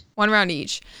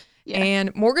each. Yeah.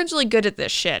 And Morgan's really good at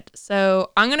this shit. So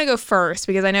I'm going to go first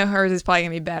because I know hers is probably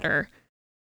going to be better.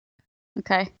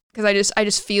 Okay. Because I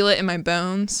just feel it in my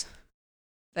bones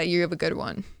that you have a good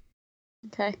one.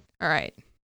 Okay. All right.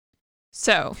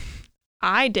 So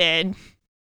I did.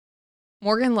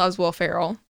 Morgan loves Will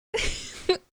Ferrell.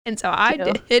 And so I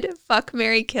did Fuck,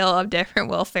 Marry, Kill of different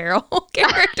Will Ferrell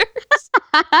characters.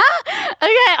 Okay.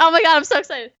 Oh my God, I'm so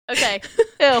excited. Okay.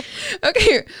 Who?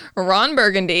 Okay. Ron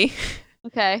Burgundy.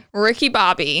 Okay. Ricky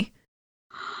Bobby.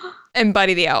 And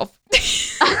Buddy the Elf.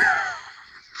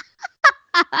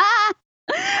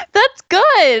 That's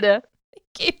good. Thank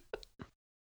you.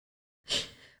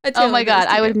 Oh my God,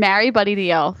 I would marry Buddy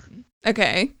the Elf.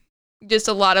 Okay. Just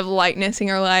a lot of lightness in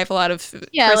your life, a lot of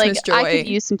Christmas like, joy. I could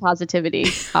use some positivity,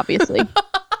 obviously.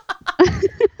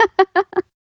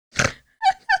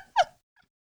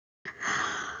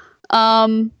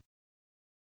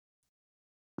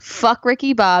 Fuck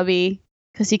Ricky Bobby,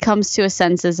 because he comes to his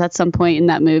senses at some point in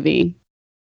that movie.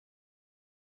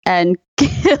 And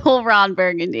kill Ron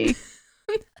Burgundy.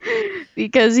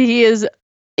 Because he is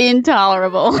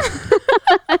intolerable.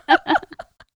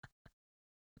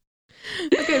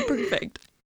 Okay,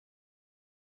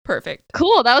 perfect.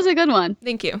 Cool, that was a good one.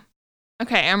 Thank you.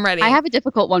 Okay, I'm ready. I have a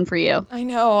difficult one for you. I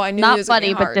know. I knew it Not was gonna be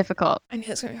funny, but hard. difficult. I knew it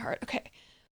was gonna be hard. Okay.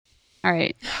 All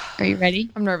right. Are you ready?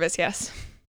 I'm nervous. Yes.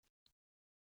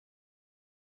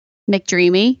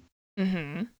 McDreamy.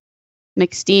 Mm-hmm.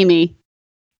 McSteamy.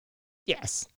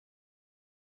 Yes.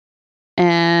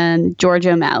 And George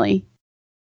O'Malley.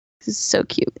 This is so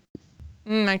cute.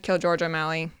 I'd kill George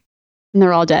O'Malley. And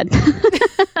they're all dead.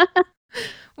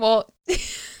 Well,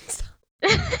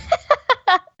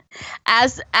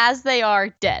 as they are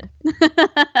dead.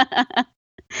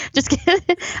 Just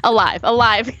kidding. Alive.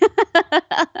 I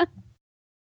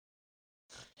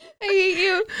hate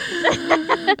you.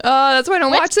 Oh, that's why I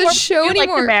don't watch this show would you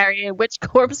anymore. Like to marry? And which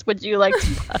corpse would you like to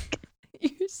fuck?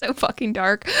 You're so fucking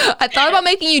dark. I thought about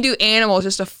making you do animals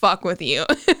just to fuck with you.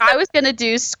 I was gonna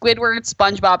do Squidward,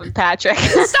 SpongeBob, and Patrick.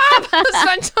 Stop!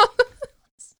 SpongeBob.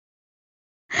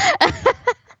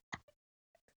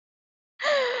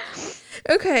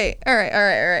 Okay. All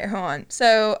right. Hold on.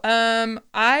 So,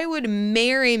 I would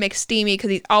marry McSteamy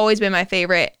because he's always been my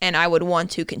favorite, and I would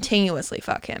want to continuously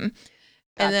fuck him.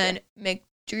 Gotcha. And then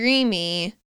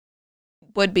McDreamy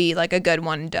would be like a good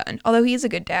one and done. Although he's a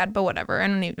good dad, but whatever. I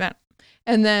don't even.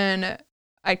 And then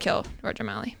I'd kill George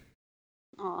O'Malley.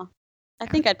 Aw. I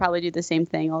think I'd probably do the same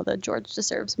thing, although George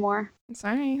deserves more.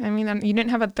 Sorry. I mean, you didn't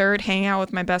have a third hang out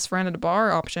with my best friend at a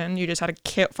bar option. You just had a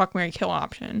fuck, marry, kill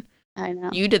option. I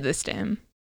know. You did this to him.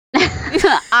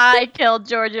 I killed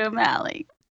George O'Malley.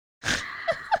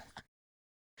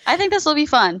 I think this will be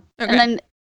fun. Okay. And then,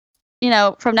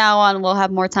 from now on, we'll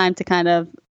have more time to kind of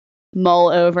mull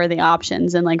over the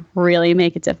options and, like, really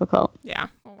make it difficult. Yeah,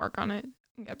 we'll work on it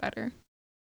and get better.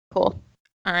 Cool.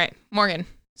 All right, Morgan,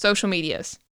 social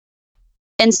medias.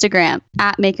 Instagram,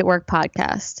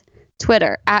 @MakeItWorkPodcast.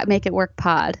 Twitter,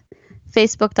 @MakeItWorkPod.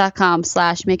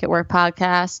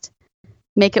 Facebook.com/MakeItWorkPodcast.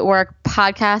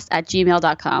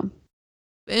 MakeItWorkPodcast@gmail.com.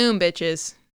 Boom,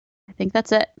 bitches. I think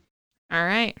that's it. All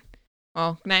right.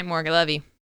 Well, good night, Morgan. Love you.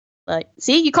 Like,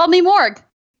 see, you called me Morg.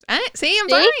 See, I'm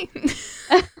fine.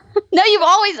 No, you've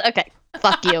always... Okay,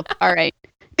 fuck you. All right.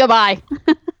 Goodbye.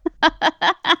 I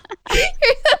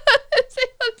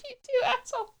love you too,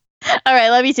 asshole. All right,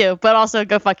 love you too. But also,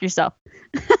 go fuck yourself.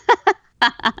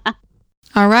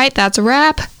 All right, that's a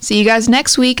wrap. See you guys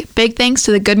next week. Big thanks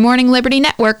to the Good Morning Liberty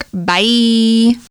Network. Bye.